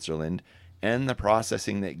from Switzerland, and the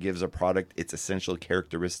processing that gives a product its essential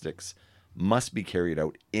characteristics must be carried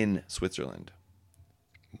out in Switzerland.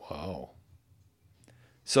 Wow.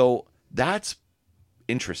 So that's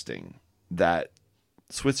interesting that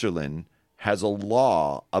Switzerland has a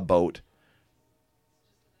law about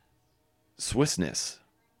Swissness.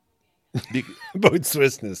 About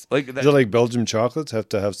Swissness. Like is it like Belgium chocolates have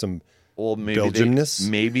to have some maybe Belgiumness?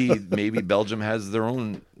 Maybe Belgium has their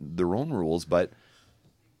own rules, but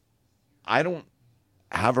I don't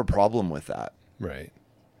have a problem with that. Right.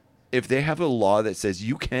 If they have a law that says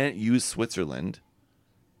you can't use Switzerland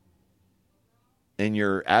in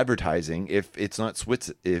your advertising if it's not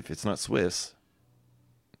Swiss.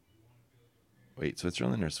 Wait,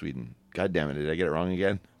 Switzerland or Sweden? God damn it, did I get it wrong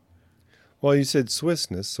again? Well, you said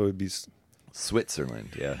Swissness, so it'd be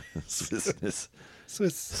Switzerland, yeah. Swissness.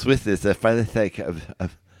 Swiss. I finally think of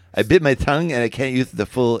I bit my tongue and I can't use the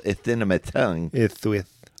full thin of my tongue. It's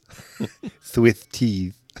Swiss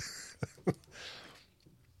teeth.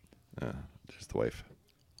 There's the wife.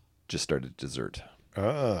 Just started dessert.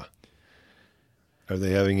 Ah. Are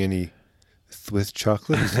they having any Swiss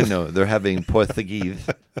chocolate? No, they're having Portuguese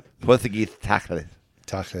chocolate.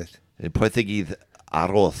 Chocolate. Portuguese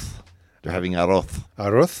arroz. They're having arroz.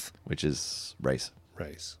 Arroz? Which is rice.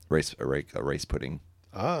 Rice. A rice pudding.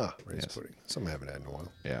 Ah, rice pudding. Something I haven't had in a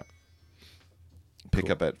while. Yeah. Pick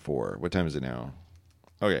up at 4. What time is it now?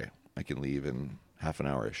 Okay. I can leave in half an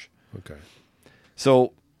hour-ish. Okay.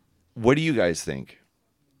 So, what do you guys think?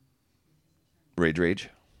 Rage?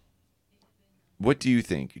 What do you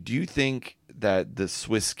think? Do you think that the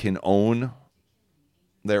Swiss can own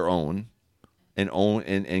their own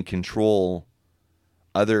and control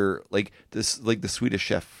other like the Swedish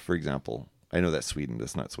chef, for example, I know that's Sweden,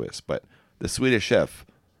 that's not Swiss, but the Swedish chef,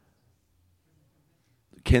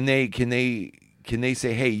 can they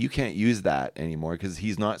say, hey, you can't use that anymore because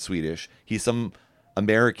he's not Swedish. He's some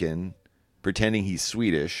American pretending he's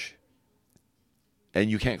Swedish, and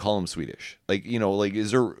you can't call him Swedish. Like, like,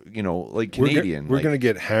 is there, like Canadian? We're going to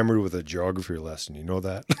get hammered with a geography lesson. You know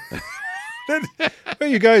that? Well,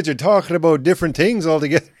 you guys are talking about different things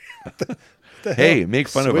altogether. Hey, make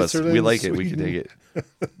fun of us. We like it. We can take it.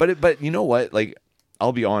 But you know what? Like,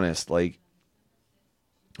 I'll be honest. Like,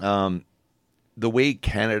 the way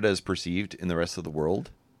Canada is perceived in the rest of the world,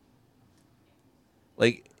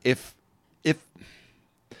 like if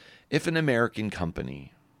an American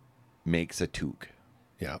company makes a toque,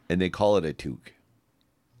 yeah, and they call it a toque.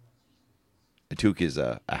 A toque is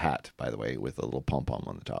a hat, by the way, with a little pom pom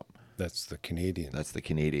on the top. That's the Canadian. That's the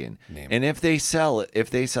Canadian name. And if they sell a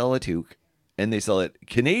toque, and they sell it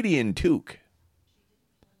Canadian toque,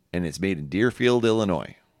 and it's made in Deerfield,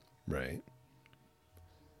 Illinois, right?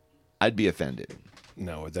 I'd be offended.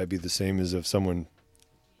 Now, would that be the same as if someone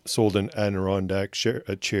sold an Adirondack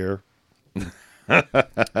a chair?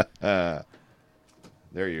 There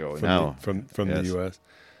you go. From Yes. the U.S.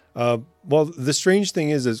 Well, the strange thing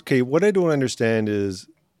is okay. What I don't understand is,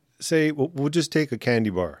 say we'll just take a candy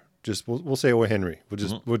bar. We'll say O. Henry.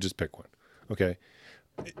 We'll just pick one. Okay.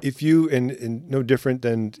 If you and no different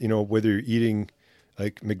than whether you're eating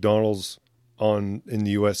like McDonald's in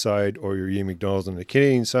the U.S. side or you're eating McDonald's on the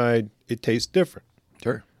Canadian side, it tastes different.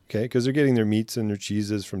 Sure. Okay, because they're getting their meats and their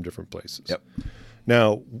cheeses from different places. Yep.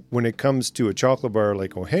 Now, when it comes to a chocolate bar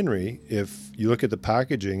like O. Henry, if you look at the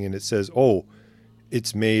packaging and it says, "Oh,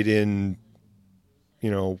 it's made in,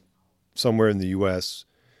 somewhere in the U.S.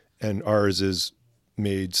 and ours is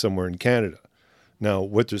made somewhere in Canada." Now,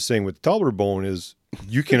 what they're saying with Toblerone is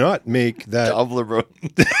you cannot make that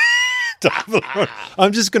Toblerone. Toblerone.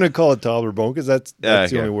 I'm just going to call it Toblerone because that's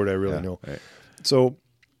the only word I really know. Right. So,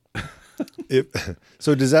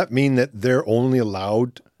 so does that mean that they're only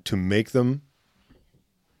allowed to make them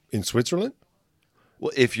in Switzerland?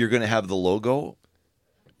 Well, if you're going to have the logo,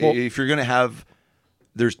 if you're going to have,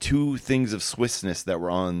 there's two things of Swissness that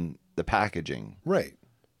were on the packaging, right?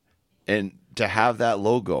 And to have that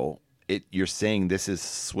logo, you're saying this is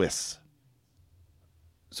Swiss.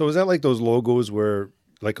 So is that like those logos where,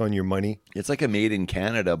 like on your money? It's like a made in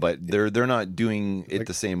Canada, but they're not doing it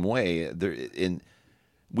the same way.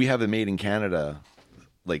 We have a made in Canada,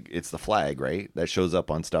 like it's the flag, right? That shows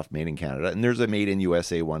up on stuff made in Canada, and there's a made in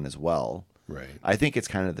USA one as well. Right. I think it's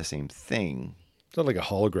kind of the same thing. It's not like a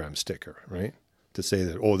hologram sticker, right? To say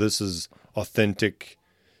that, this is authentic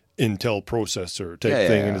Intel processor type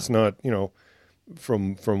thing, and it's not,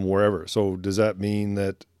 from wherever. So does that mean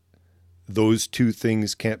that those two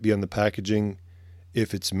things can't be on the packaging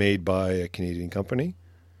if it's made by a Canadian company?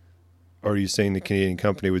 Or are you saying the Canadian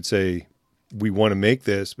company would say, we want to make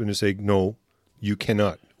this, but they say, no, you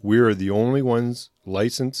cannot. We're the only ones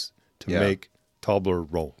licensed to make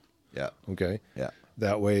Toblerone. Yeah. Okay? Yeah.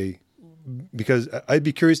 That way, because I'd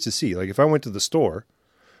be curious to see, like if I went to the store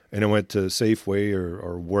and I went to Safeway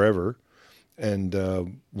or wherever and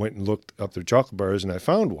went and looked up their chocolate bars and I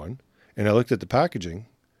found one and I looked at the packaging,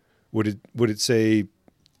 would it say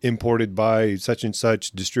imported by such and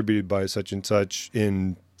such, distributed by such and such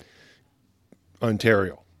in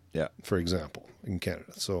Ontario? Yeah, for example, in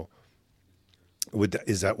Canada. So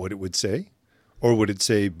is that what it would say? Or would it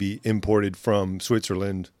say be imported from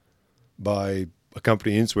Switzerland by a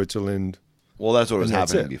company in Switzerland? Well, that's what was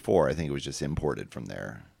happening before. I think it was just imported from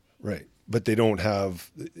there. Right. But they don't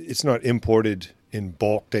have, it's not imported in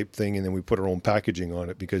bulk type thing and then we put our own packaging on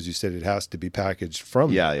it because you said it has to be packaged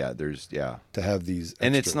from to have these extra.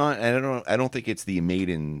 And it's not, I don't think it's the made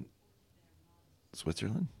in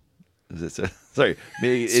Switzerland. Is it sorry,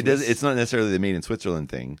 it's not necessarily the made in Switzerland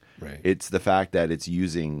thing. Right. It's the fact that it's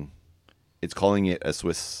calling it a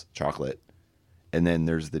Swiss chocolate. And then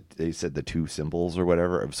they said the two symbols or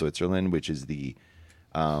whatever of Switzerland, which is the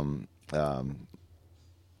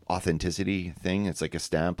authenticity thing. It's like a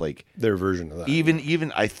stamp, like their version of that.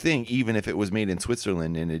 Even I think even if it was made in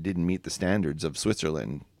Switzerland and it didn't meet the standards of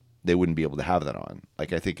Switzerland, they wouldn't be able to have that on.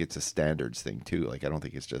 Like I think it's a standards thing too. Like I don't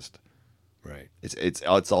think it's just right. It's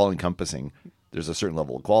all encompassing. There's a certain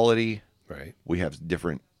level of quality. Right. We have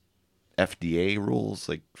different FDA rules,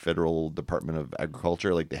 like Federal Department of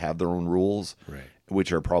Agriculture, like they have their own rules, right,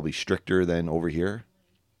 which are probably stricter than over here.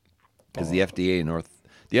 Because the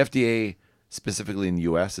FDA specifically in the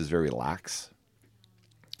U.S. is very lax.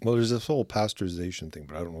 Well, there's this whole pasteurization thing,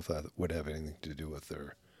 but I don't know if that would have anything to do with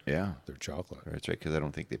their chocolate. That's right, because I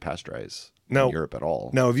don't think they pasteurize in Europe at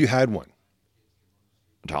all. Now, have you had one?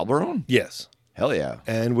 Toblerone? Yes. Hell yeah.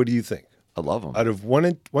 And what do you think? I love them. Out of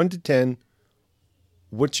 1 to 10,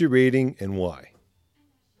 what's your rating and why?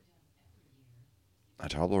 A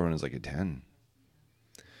Toblerone is like a 10.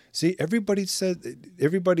 See, everybody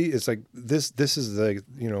is like, this is like,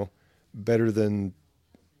 better than,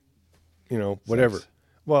 whatever. Sex.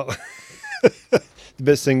 Well, the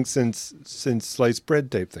best thing since sliced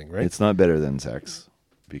bread type thing, right? It's not better than sex,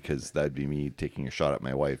 because that'd be me taking a shot at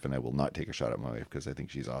my wife, and I will not take a shot at my wife because I think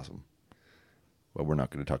she's awesome. Well, we're not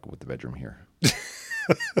going to talk about the bedroom here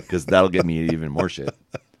because that'll get me even more shit.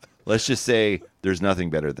 Let's just say there's nothing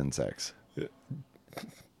better than sex.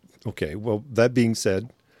 Okay, well, that being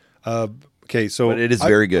said, so But it is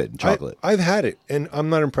very good, chocolate. I've had it, and I'm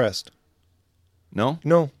not impressed. No?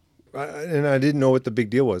 No, and I didn't know what the big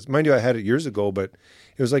deal was. Mind you, I had it years ago, but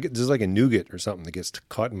it was like a nougat or something that gets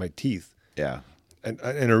caught in my teeth. Yeah. And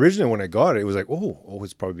originally when I got it, it was like, oh,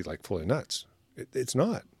 it's probably like full of nuts. It's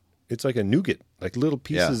not. It's like a nougat, like little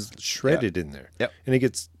pieces shredded in there. Yep. And it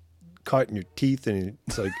gets caught in your teeth, and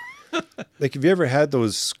it's like, like, have you ever had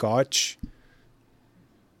those Scotch?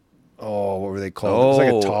 Oh, what were they called? It was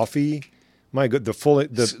like a toffee. My God,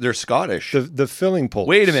 They're Scottish. The filling pullers.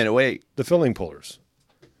 Wait a minute, The filling pullers.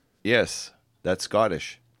 Yes, that's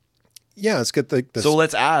Scottish. Yeah, it's got the So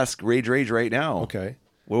let's ask Rage right now. Okay.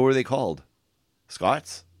 What were they called?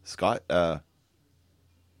 Scots? The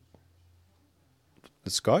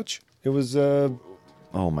Scotch? It was Oh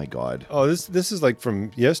my God. oh, this is like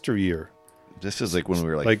from yesteryear. This is like when we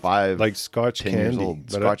were like 5, like Scotch 10 candy. years old.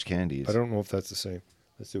 but Scotch candies. I don't know if that's the same.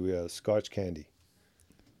 Let's see, we have Scotch candy.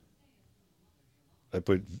 I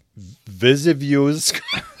put Visiviews.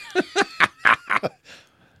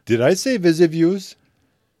 Did I say Visiviews?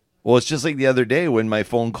 Well, it's just like the other day when my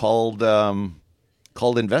phone called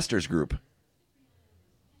Investors Group.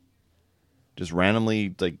 Just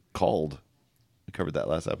randomly called. We covered that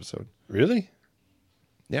last episode. Really?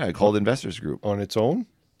 Yeah, I called Investors Group. On its own?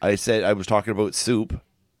 I said I was talking about soup.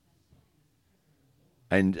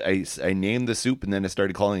 And I named the soup, and then I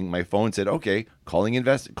started calling. My phone said, "Okay,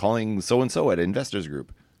 calling so and so at Investors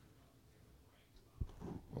Group."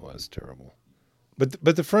 Well, that's terrible.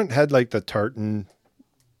 But the front had like the tartan,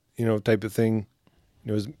 type of thing.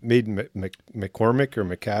 It was made in McCormick or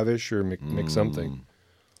McCavish or Mc something.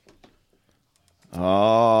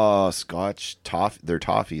 Oh, Scotch toffee. They're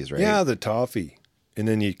toffees, right? Yeah, the toffee. And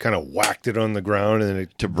then you kind of whacked it on the ground, and then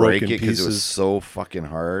it To broke break in it because pieces. it was so fucking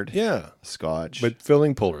hard. Yeah. Scotch. But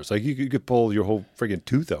filling pullers, like you could pull your whole friggin'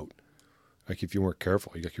 tooth out, like if you weren't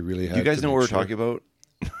careful. You really had. Do you guys to know what we're make sure. talking about?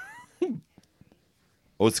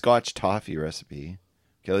 Oh, Scotch toffee recipe.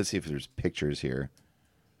 Okay, let's see if there's pictures here.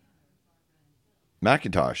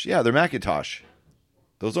 Macintosh. Yeah, they're Macintosh.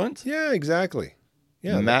 Those ones? Yeah, exactly.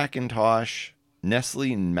 Yeah, Macintosh.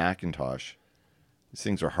 Nestle and Macintosh. These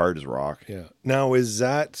things are hard as rock. yeah. Now is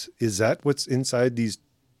that what's inside these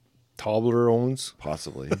Toblerones,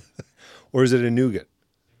 Possibly. or is it a nougat?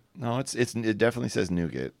 No, it definitely says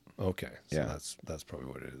nougat. Okay, so Yeah. that's probably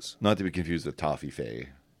what it is. Not to be confused with Toffee Fay.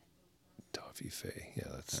 Toffee Fay. Yeah,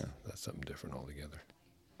 that's something different altogether.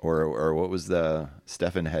 Or what was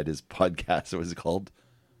Stefan had his podcast, what was it called?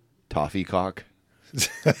 Toffycock.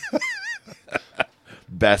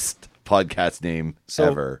 Best podcast name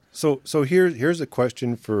ever. So here's a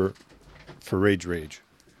question for Rage.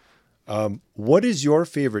 What is your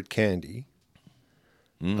favorite candy?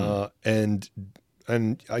 And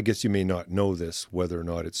I guess you may not know this, whether or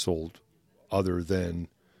not it's sold other than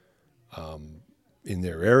in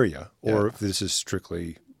their area, or if this is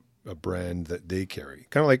strictly a brand that they carry.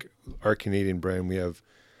 Kind of like our Canadian brand, we have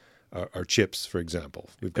our chips, for example.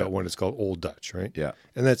 We've got one that's called Old Dutch, right? Yeah.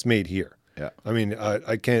 And that's made here. Yeah. I mean,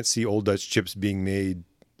 I can't see Old Dutch chips being made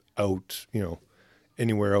out,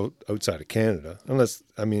 anywhere outside of Canada, unless,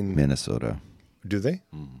 Minnesota. do they?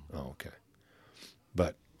 Oh, okay.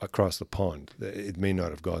 But across the pond, it may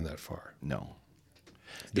not have gone that far. No.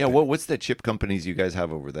 Yeah, what's the chip companies you guys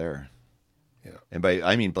have over there? Yeah. And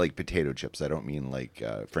I mean like potato chips. I don't mean like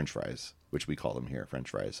French fries, which we call them here, French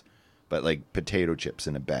fries. But like potato chips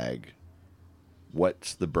in a bag.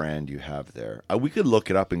 What's the brand you have there? We could look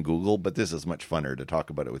it up in Google, but this is much funner to talk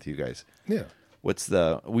about it with you guys. Yeah. What's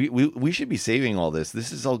we should be saving all this.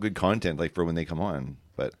 This is all good content, like for when they come on.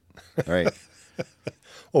 But all right.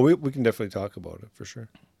 Well, we can definitely talk about it for sure.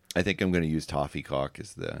 I think I'm going to use Toffycock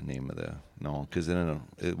as the name of because then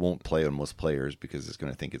it won't play on most players because it's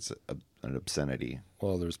going to think it's an obscenity.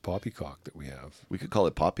 Well, there's Poppycock that we have. We could call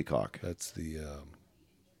it Poppycock. That's the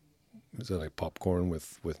is that like popcorn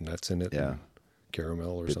with nuts in it? Yeah. And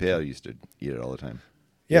caramel or Pippa something. used to eat it all the time.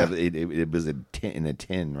 Yeah. but it was in a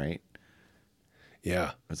tin, right? Yeah.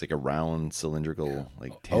 It was like a round cylindrical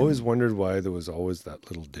tin. I always wondered why there was always that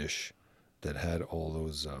little dish that had all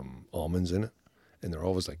those almonds in it, and they're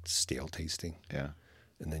always like stale tasting. Yeah.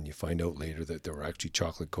 And then you find out later that they were actually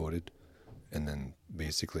chocolate coated. And then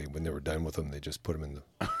basically when they were done with them, they just put them in the...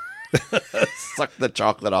 Suck the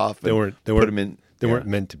chocolate off. They weren't They weren't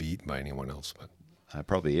meant to be eaten by anyone else. But I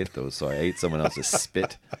probably ate those, so I ate someone else's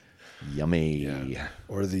spit. Yummy. yeah.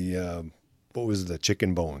 Or the, what was the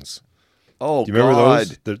chicken bones? Oh, do you remember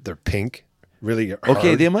God. those? They're pink. Really hard.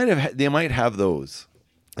 Okay, they might have those.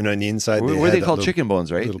 And on the inside, What are they called? Chicken bones,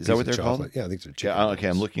 right? Is that what they're called? Yeah, I think they're chicken Yeah, okay,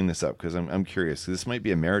 bones. I'm looking this up because I'm curious. This might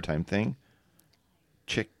be a maritime thing.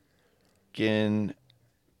 Chicken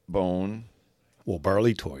bone. Well,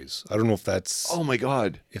 barley toys. I don't know if that's... Oh, my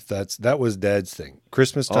God. That was Dad's thing.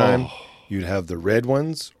 Christmas time, you'd have the red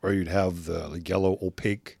ones, or you'd have the yellow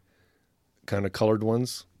opaque kind of colored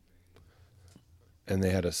ones. And they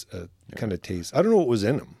had a kind of taste. I don't know what was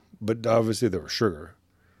in them, but obviously they were sugar.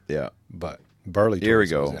 Yeah. But barley toys Here we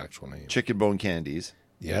was go. the actual name. Chicken bone candies.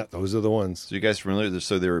 Yeah, those are the ones. So you guys familiar?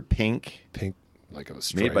 So they were pink. Pink, like a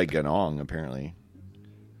stripe. Made by Ganong, apparently.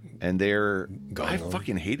 And they're... I Ganong.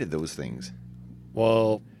 fucking hated those things.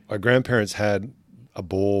 Well, our grandparents had a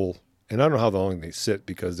bowl, and I don't know how long they sit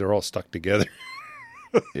because they're all stuck together.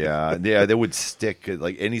 Yeah, they would stick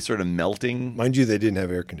like any sort of melting. Mind you, they didn't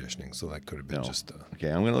have air conditioning, so that could have been No. just... Okay,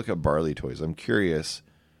 I'm going to look up barley toys. I'm curious.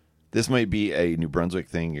 This might be a New Brunswick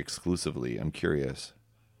thing exclusively. I'm curious.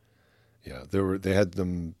 Yeah, they had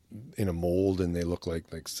them in a mold, and they look like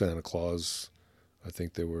Santa Claus. I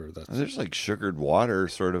think they were... There's like sugared water,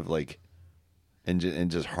 sort of like, and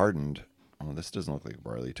just hardened. Oh, this doesn't look like a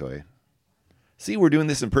barley toy. See, we're doing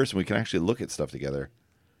this in person. We can actually look at stuff together.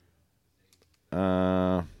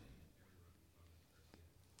 There's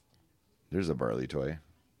a barley toy.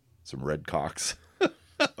 Some red cocks.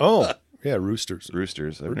 Oh, yeah, roosters.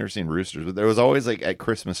 Roosters. I've never seen roosters, but there was always like at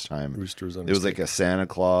Christmas time. Roosters on It was like a Santa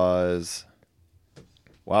Claus.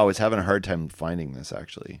 Wow, I was having a hard time finding this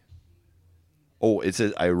actually. Oh, it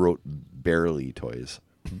says I wrote barely toys.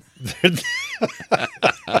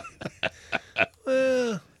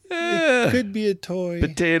 Well, it could be a toy.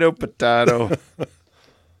 Potato.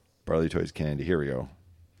 Barley toys candy. Here we go.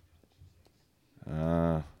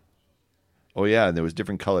 Oh yeah, and there was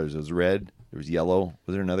different colors. It was red. There was yellow.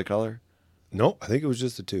 Was there another color? No, I think it was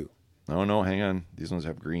just the two. No, hang on. These ones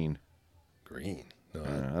have green. Green. No, I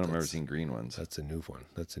don't remember seeing green ones. That's a new one.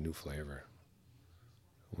 That's a new flavor.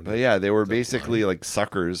 But yeah, they were basically like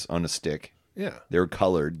suckers on a stick. Yeah. They were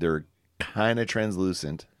colored. They were kind of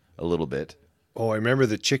translucent a little bit. Oh, I remember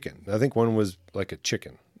the chicken. I think one was like a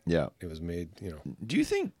chicken. Yeah. It was made, Do you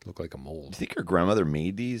think... looked like a mold. Do you think your grandmother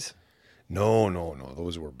made these? No.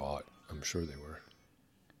 Those were bought. I'm sure they were.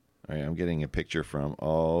 All right, I'm getting a picture from...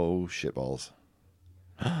 Oh, shitballs.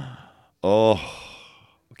 Oh.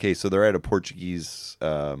 Okay, so they're at a Portuguese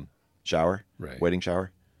shower. Right. Wedding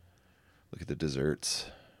shower. Look at the desserts.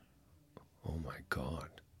 Oh, my God.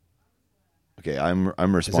 Okay, I'm Is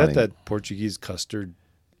responding. that Portuguese custard?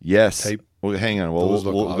 Yes. type? Well, hang on. Well, Those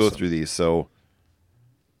look we'll go awesome. through these. So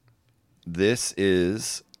this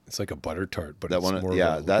is It's like a butter tart, but that it's one. more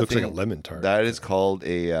Yeah, of a, that looks thing, like a lemon tart. That is called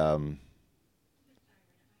a. I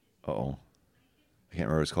can't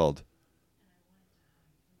remember what it's called.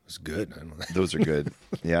 It's good. I don't know. Those are good.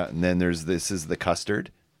 Yeah, and then this is the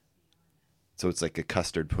custard. So it's like a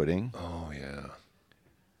custard pudding, Oh, yeah.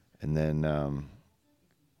 and then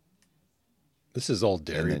This is all and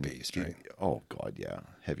dairy then based, right? Oh God, yeah,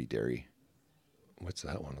 heavy dairy. What's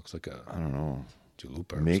that one? Looks like a I don't know.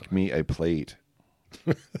 chalupa. or Make something. me a plate.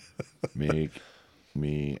 Make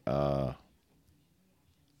me a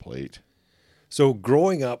plate. So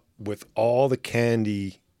growing up with all the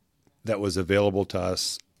candy that was available to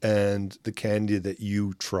us and the candy that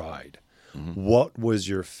you tried, what was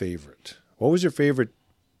your favorite? What was your favorite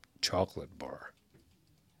chocolate bar?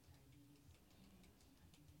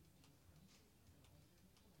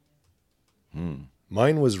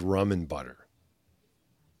 Mine was rum and butter.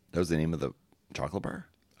 That was the name of the chocolate bar?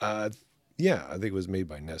 Yeah, I think it was made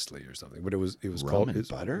by Nestle or something, but it was Rum called and it's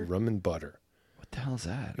butter? Rum and butter. What the hell is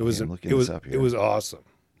that? It was I'm looking it was this up here. it was awesome,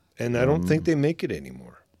 and I don't think they make it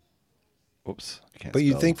anymore. Oops. I can't But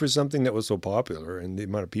you'd spell. think for something that was so popular and the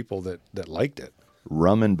amount of people that liked it.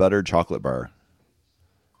 Rum and butter chocolate bar.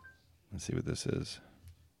 Let's see what this is.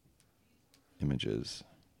 Images.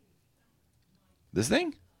 This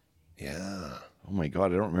thing? Yeah. Oh my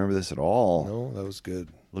God, I don't remember this at all. No, that was good.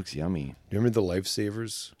 Looks yummy. Do you remember the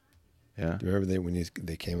Lifesavers? Yeah. Do you remember when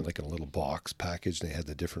they came in like a little box package and they had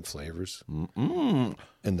the different flavors? Mm.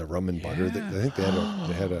 And the rum and butter. I think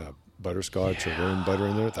they had a butterscotch or rum and butter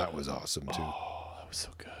in there. That was awesome too. Oh, that was so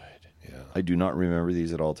good. Yeah. I do not remember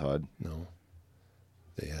these at all, Todd. No.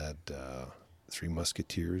 They had Three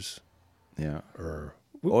Musketeers. Yeah. Or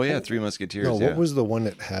Three Musketeers. No, yeah. what was the one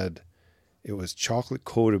that had? It was chocolate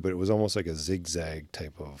coated, but it was almost like a zigzag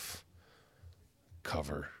type of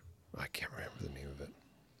cover. I can't remember the name of it.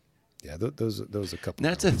 Yeah, those a couple.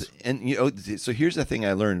 That's so here's the thing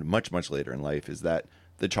I learned much later in life is that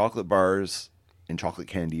the chocolate bars and chocolate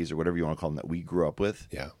candies or whatever you want to call them that we grew up with.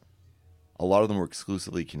 Yeah. A lot of them were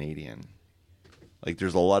exclusively Canadian. Like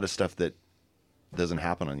there's a lot of stuff that doesn't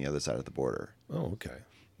happen on the other side of the border. Oh, okay.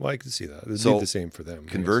 Well, I can see that. It'd So, be the same for them.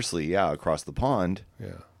 Conversely, across the pond,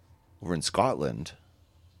 over in Scotland,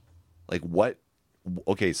 like what?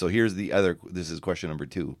 Okay, so here's the other. This is question number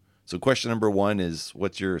 2. So question number 1 is,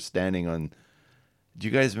 what's your standing on? Do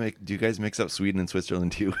you guys mix up Sweden and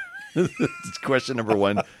Switzerland too? It's question number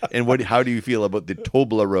 1. And how do you feel about the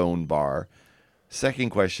Toblerone bar?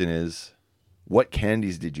 Second question is, what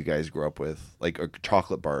candies did you guys grow up with? Like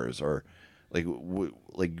chocolate bars or like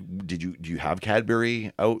do you have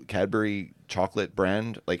Cadbury chocolate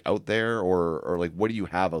brand like out there or like what do you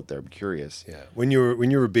have out there? I'm curious. Yeah. When you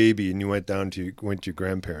were a baby and you went to your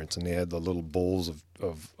grandparents and they had the little bowls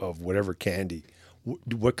of whatever candy.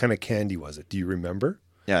 What kind of candy was it? Do you remember?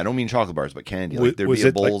 Yeah, I don't mean chocolate bars, but candy. Like there'd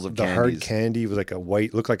be bowls of the candies. hard candy was like a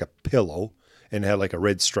white, looked like a pillow, and had like a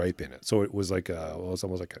red stripe in it. So it was like it was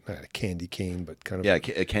almost like not a candy cane, but kind of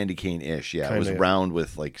a candy cane-ish. Yeah, it was round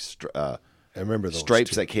with like I remember those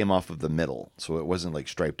stripes that came off of the middle, so it wasn't like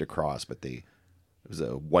striped across, but it was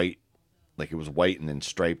a white, like it was white and then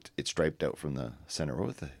striped. It striped out from the center.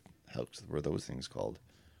 What the hell were those things called?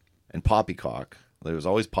 And Poppycock. There was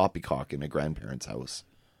always Poppycock in my grandparents' house.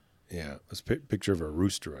 Yeah, it was a picture of a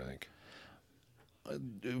rooster, I think.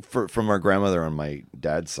 From our grandmother on my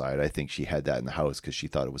dad's side, I think she had that in the house because she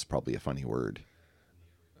thought it was probably a funny word.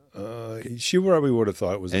 She probably would have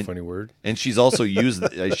thought it was a funny word. And she's also used.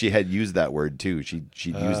 She had used that word too. She'd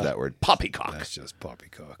used that word, poppycock. That's just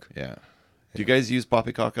poppycock. Yeah. Do you guys use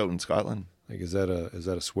poppycock out in Scotland? Like, is that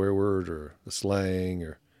a swear word or a slang,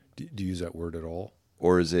 or do you use that word at all?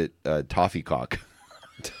 Or is it toffeecock?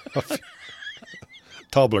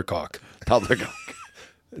 Toddlercock. Toddlercock.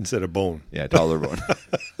 Instead of bone. Yeah, toddler bone.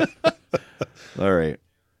 All right.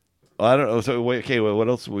 Well, I don't know. So wait, okay. Well, what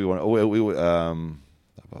else do we want?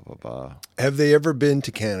 Have they ever been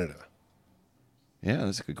to Canada? Yeah,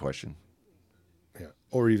 that's a good question. Yeah,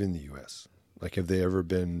 or even the U.S. Like, have they ever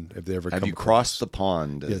been? Have you crossed the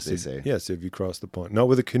pond? As they say. Yes. Have you crossed the pond? Not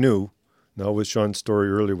with a canoe. Not with Sean's story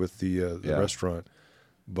earlier with the restaurant,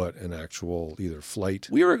 but an actual either flight.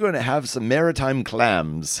 We were going to have some maritime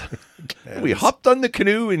clams. We hopped on the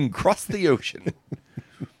canoe and crossed the ocean.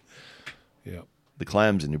 Yeah. The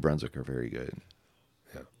clams in New Brunswick are very good.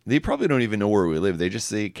 Yeah. They probably don't even know where we live. They just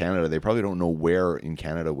say Canada. They probably don't know where in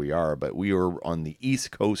Canada we are, but we are on the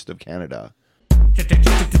east coast of Canada.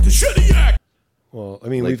 Well, I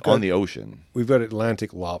mean, like we've got on the ocean. We've got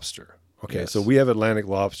Atlantic lobster. Okay, Yes. So we have Atlantic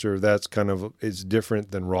lobster. That's it's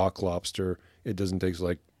different than rock lobster. It doesn't taste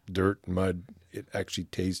like dirt, mud. It actually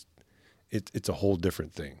tastes. It's a whole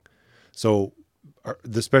different thing. So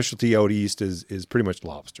the specialty out east is pretty much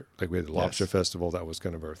lobster. Like we had the lobster festival. That was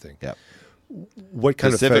kind of our thing. Yeah. What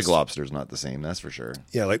kind Pacific of lobster is not the same. That's for sure.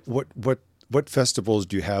 Yeah, like what festivals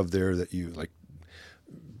do you have there that you like?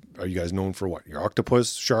 Are you guys known for what? Your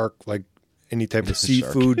octopus, shark, like any type of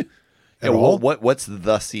seafood? Yeah, all? What's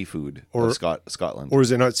the seafood of Scotland? Or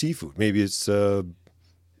is it not seafood? Maybe it's I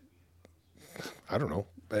don't know.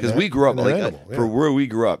 Because we grew up for where we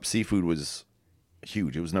grew up, seafood was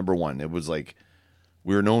huge. It was number one. It was like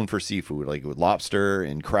we were known for seafood, like with lobster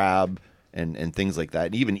and crab and things like that,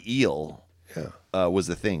 and even eel. Yeah, was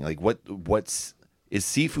the thing. Like is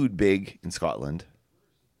seafood big in Scotland?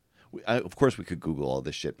 Of course, we could Google all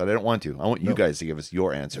this shit, but I don't want to. I want you guys to give us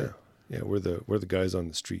your answer. Yeah, we're the guys on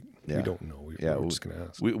the street. Yeah. We don't know. We're just going to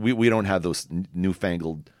ask. We don't have those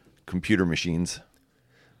newfangled computer machines.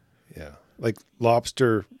 Yeah. Like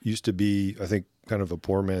lobster used to be, I think, kind of a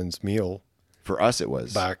poor man's meal. For us, it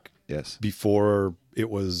was. Back before it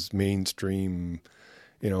was mainstream,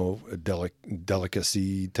 a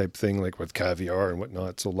delicacy type thing, like with caviar and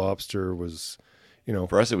whatnot. So lobster was,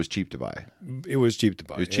 For us, it was cheap to buy. It was cheap to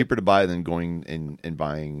buy. It was cheaper to buy than going and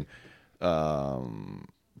buying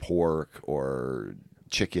pork or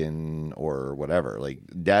chicken or whatever. Like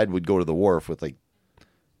Dad would go to the wharf with like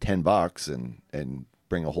 $10 and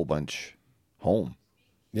bring a whole bunch home.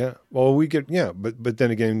 Yeah. Well, but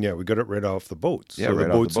then again, we got it right off the boats. Yeah, so right the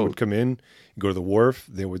off boats the boat. would come in, go to the wharf,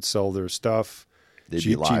 they would sell their stuff. They'd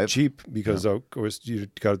be live. cheap because of course you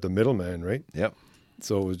got the middleman, right? Yep.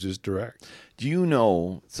 So it was just direct. Do you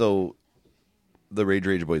know? So the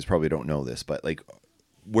Rage Boys probably don't know this, but like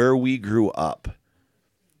where we grew up,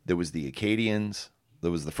 there was the Acadians,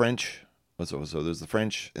 there was the French. So there was the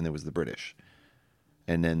French and there was the British.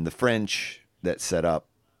 And then the French that set up,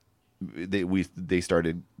 they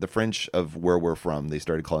started, the French of where we're from, they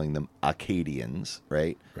started calling them Acadians,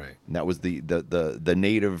 right? Right. And that was the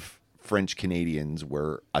native French Canadians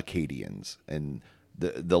were Acadians. And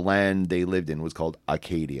the land they lived in was called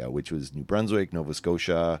Acadia, which was New Brunswick, Nova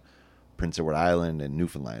Scotia, Prince Edward Island, and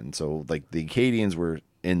Newfoundland. So like the Acadians were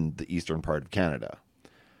in the eastern part of Canada.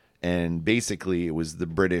 And basically it was the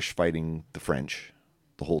British fighting the French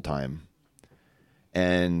the whole time.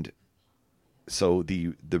 And so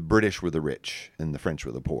the British were the rich and the French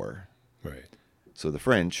were the poor. Right. So the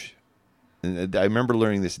French, and I remember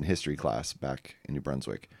learning this in history class back in New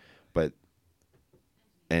Brunswick,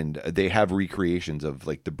 and they have recreations of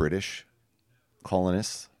like the British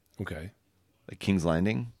colonists. Okay. Like King's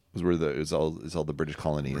Landing was where it's all the British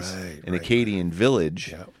colonies. Right, An right, Acadian village,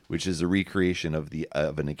 Yeah. which is a recreation of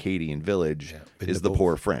an Acadian village, Been is to the both.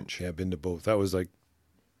 poor French. Yeah, been to both. That was like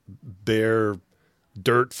bare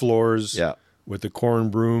dirt floors. Yeah. With the corn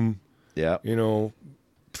broom. Yeah. You know,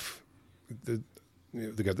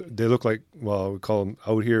 they look like, well, we call them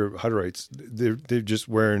out here Hutterites. They're just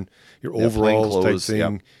wearing your Yeah, plain overalls type clothes, thing,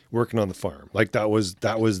 yep. working on the farm. Like that was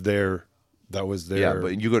their. Yeah,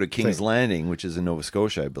 but you go to King's thing. Landing, which is in Nova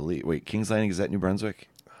Scotia, I believe. Wait, King's Landing, is that New Brunswick?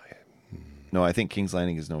 No, I think King's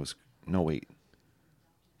Landing is No, wait.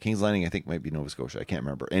 King's Landing, I think, might be Nova Scotia. I can't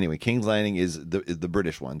remember. Anyway, King's Landing is the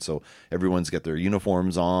British one. So everyone's got their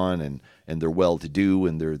uniforms on, and they're well-to-do,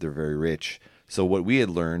 and they're very rich. So what we had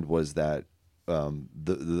learned was that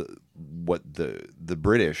what the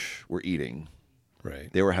British were eating,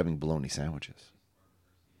 Right. they were having bologna sandwiches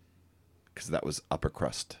because that was upper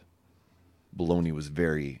crust. Bologna was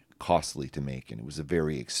very costly to make, and it was a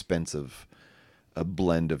very expensive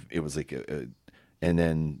blend of. It was like and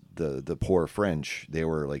then the poor French, they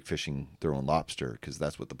were like fishing their own lobster because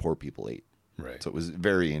that's what the poor people ate. Right. So it was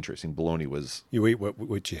very interesting. Bologna was. You ate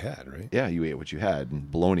what you had, right? Yeah, you ate what you had,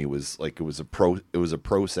 and bologna was like it was a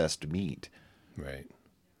processed meat. Right.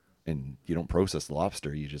 And you don't process the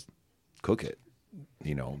lobster; you just cook it,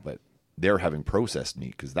 But they're having processed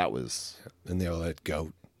meat because that was. And they all had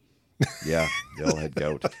gout. Yeah, they all had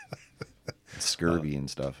gout, scurvy, and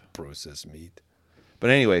stuff. Processed meat. But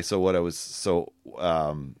anyway, so what I was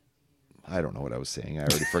I don't know what I was saying. I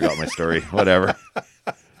already forgot my story. Whatever.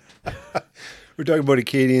 We're talking about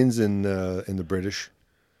Acadians and the British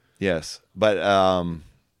Yes, but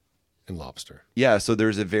and lobster. yeah. So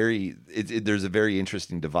there's a very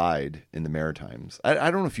interesting divide in the Maritimes. I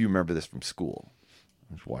don't know if you remember this from school.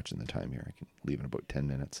 I'm just watching the time here. I can leave in about 10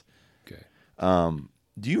 minutes. Okay.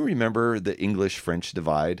 Do you remember the English-French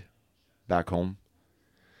divide back home?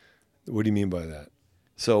 What do you mean by that?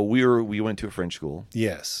 So we went to a French school.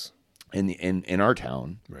 Yes. In our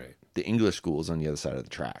town, Right. the English school is on the other side of the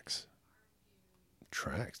tracks.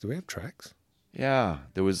 Tracks. Do we have tracks? Yeah,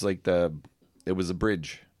 there was like it was a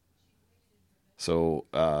bridge. So,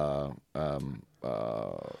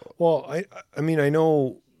 Well, I mean, I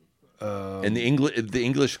know. and the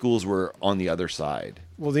English schools were on the other side.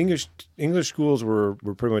 Well, the English schools were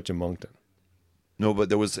pretty much in Moncton. No, but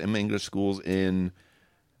there was some English schools in.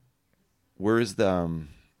 Where's the?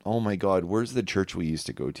 Oh my God, where's the church we used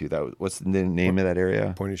to go to? What's the name of that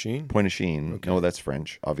area? Point of Sheen. Point of Sheen. Okay. No, that's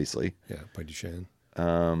French, obviously. Yeah, Point of Sheen.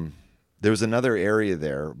 There was another area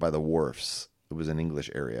there by the wharfs. It was an English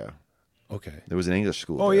area. Okay. There was an English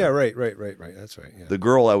school. Oh there. yeah, right. That's right. Yeah. The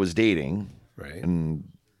girl I was dating, Right. in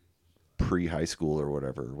pre-high school or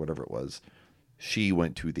whatever it was, she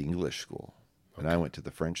went to the English school, and I went to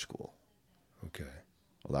the French school. Okay.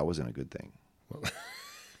 Well, that wasn't a good thing. Well,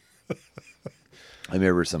 I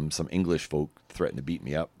remember some English folk threatened to beat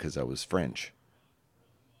me up because I was French.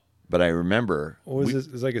 But I remember.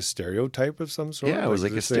 It's like a stereotype of some sort? Yeah, it was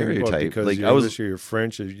like they're a saying, well, stereotype. because Like, you're I was- English or you're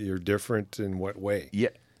French, you're different in what way? Yeah.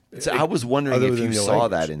 So I was wondering Other if than you the saw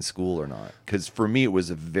language. that in school or not. Because for me, it was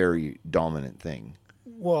a very dominant thing.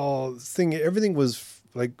 Well, everything was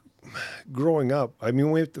like growing up. I mean,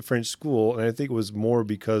 we went to French school, and I think it was more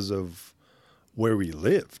because of where we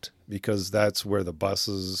lived, because that's where the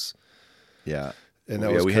buses. Yeah. And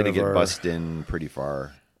that was we had kind to of get our- bussed in pretty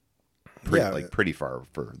far. Pretty far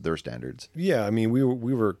for their standards. Yeah, I mean, we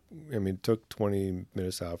were. I mean, it took 20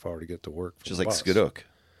 minutes, half hour to get to work. Just like Skuduk.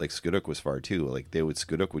 Like Skuduk was far too. Like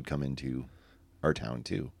Skuduk would come into our town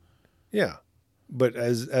too. Yeah, but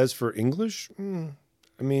as for English,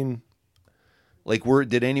 I mean, like,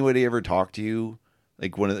 did anybody ever talk to you?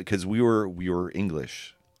 Like because we were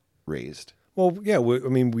English raised. well, yeah.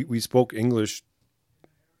 We spoke English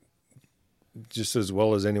just as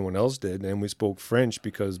well as anyone else did, and we spoke French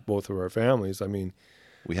because both of our families. I mean,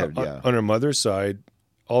 We had, yeah. On our mother's side,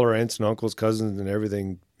 all our aunts and uncles, cousins, and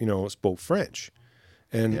everything, spoke French.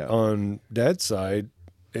 And on Dad's side,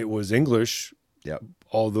 it was English. Yeah.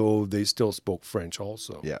 Although they still spoke French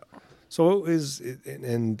also. Yeah. So it was,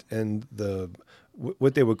 and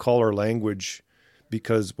what they would call our language,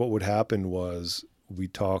 because what would happen was we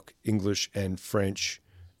talk English and French,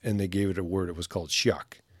 and they gave it a word. It was called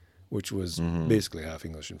chiac, which was basically half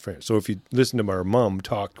English and French. So if you listen to our mom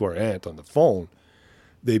talk to our aunt on the phone,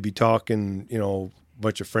 they'd be talking, a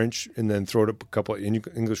bunch of French and then throw a couple of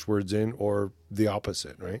English words in, or the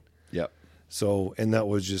opposite, right? Yeah. So, and that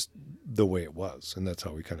was just the way it was. And that's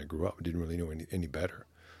how we kind of grew up. We didn't really know any better.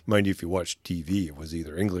 Mind you, if you watched TV, it was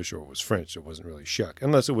either English or it was French. It wasn't really chiac,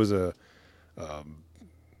 unless it was a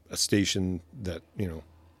station that,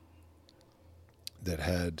 that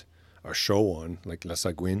had a show on, like La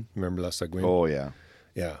Sagouine. Remember La Sagouine? Oh, yeah.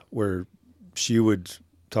 Yeah, where she would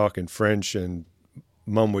talk in French and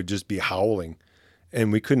Mom would just be howling.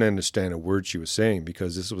 And we couldn't understand a word she was saying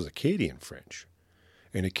because this was Acadian French.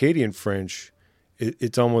 And Acadian French,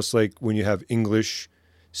 it's almost like when you have English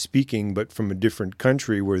speaking, but from a different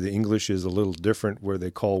country where the English is a little different, where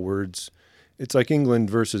they call words. It's like England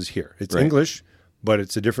versus here. It's right. English, but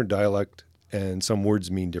it's a different dialect, and some words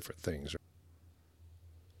mean different things.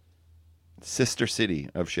 Sister city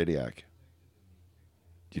of Shediac.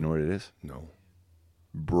 Do you know what it is? No.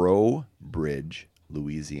 Bro Bridge,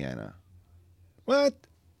 Louisiana. What?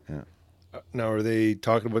 Yeah. Now, are they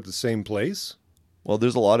talking about the same place? Well,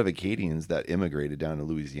 there's a lot of Acadians that immigrated down to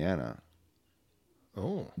Louisiana.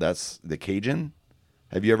 Oh. That's the Cajun.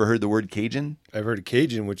 Have you ever heard the word Cajun? I've heard of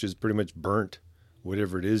Cajun, which is pretty much burnt,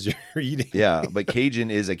 whatever it is you're eating. Yeah, but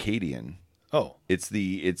Cajun is Acadian. Oh. It's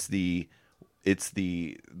the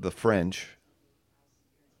French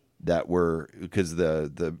that were, because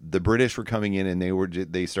the British were coming in and they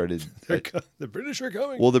started the British are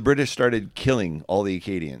coming. Well, the British started killing all the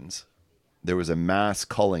Acadians. There was a mass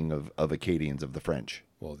culling of Acadians of the French.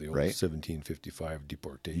 Well, the old right? 1755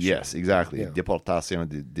 deportation. Yes, exactly. Yeah. Déportation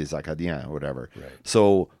des Acadiens, or whatever. Right.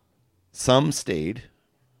 So some stayed,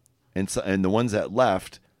 and the ones that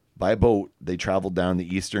left by boat, they traveled down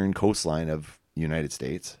the eastern coastline of the United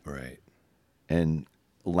States. Right. And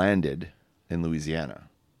landed in Louisiana.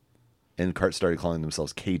 And started calling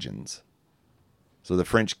themselves Cajuns. So the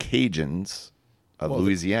French Cajuns of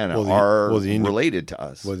Louisiana are related to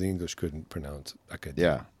us. Well, the English couldn't pronounce Acadien.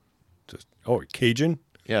 Yeah. Cajun?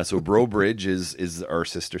 Yeah, so Bro Bridge is our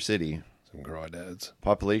sister city. Some crawdads.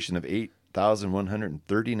 Population of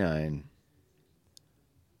 8,139.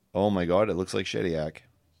 Oh my God, it looks like Shediac.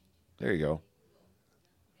 There you go.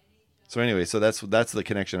 So anyway, so that's the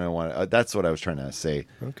connection I wanted. That's what I was trying to say.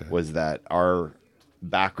 Okay. Was that our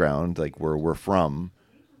background, like where we're from,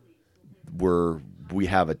 we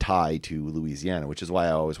have a tie to Louisiana, which is why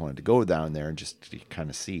I always wanted to go down there and just to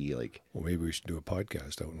kind of see, like. Well, maybe we should do a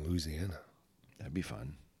podcast out in Louisiana. That'd be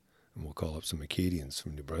fun. And we'll call up some Acadians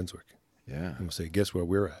from New Brunswick. Yeah. And we'll say, guess where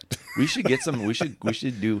we're at? We should get some. We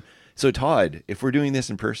should do. So Todd, if we're doing this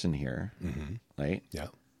in person here, right? Yeah.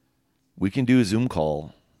 We can do a Zoom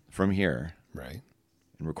call from here, right?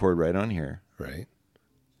 And record right on here, right?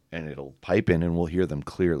 And it'll pipe in, and we'll hear them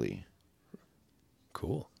clearly.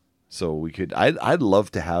 Cool. So we could. I'd love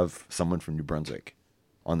to have someone from New Brunswick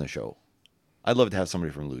on the show. I'd love to have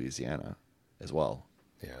somebody from Louisiana as well.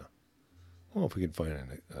 Yeah. Well, if we could find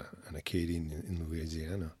an Acadian in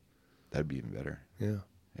Louisiana, that'd be even better. Yeah.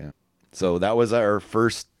 Yeah. So that was our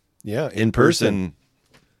first. Yeah, in person.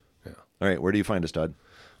 Yeah. All right. Where do you find us, Todd?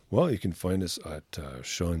 Well, you can find us at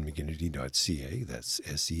SeanMcGinnity.ca. That's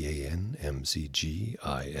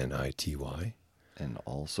SeanMcGinnity. And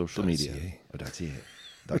all social media. .ca.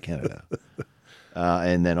 .canada.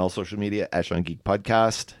 And then all social media at Sean Geek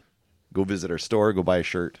Podcast. Go visit our store. Go buy a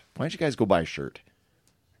shirt. Why don't you guys go buy a shirt?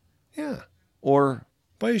 Yeah. Or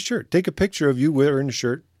buy a shirt. Take a picture of you wearing a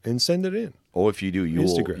shirt and send it in. Oh, if you do,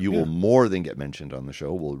 you will more than get mentioned on the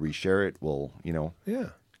show. We'll reshare it. We'll, Yeah.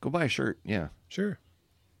 Go buy a shirt. Yeah. Sure.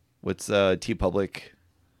 What's TeePublic?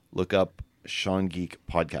 Look up Sean Geek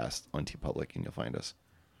Podcast on TeePublic and you'll find us.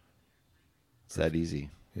 It's that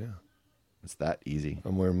easy. Yeah. It's that easy.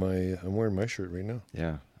 I'm wearing my shirt right now.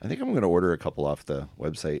 Yeah. I think I'm going to order a couple off the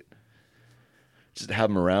website. Just to have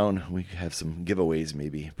them around. We could have some giveaways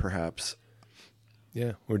maybe, perhaps.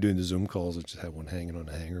 Yeah. We're doing the Zoom calls. I just have one hanging on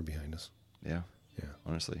a hanger behind us. Yeah. Yeah.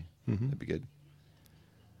 Honestly. That'd be good.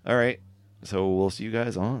 All right. So we'll see you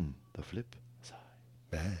guys on the flip side.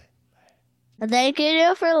 Bye. Thank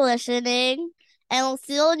you for listening. And we'll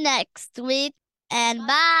see you next week. And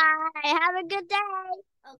bye. Have a good day.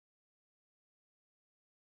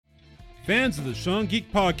 Fans of the Sean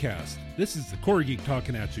Geek Podcast, this is the Core Geek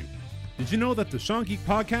talking at you. Did you know that the Sean Geek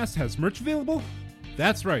Podcast has merch available?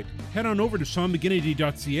 That's right. Head on over to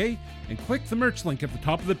SeanMcGinnity.ca and click the merch link at the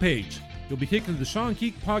top of the page. You'll be taken to the Sean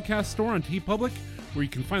Geek Podcast store on TeePublic, where you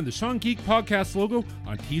can find the Sean Geek Podcast logo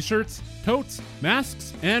on t-shirts, totes,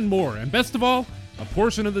 masks, and more. And best of all, a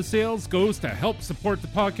portion of the sales goes to help support the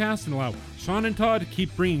podcast and allow Sean and Todd to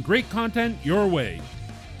keep bringing great content your way.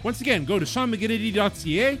 Once again, go to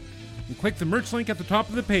SeanMcGinnity.ca and click the merch link at the top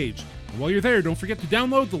of the page. And while you're there, don't forget to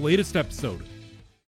download the latest episode.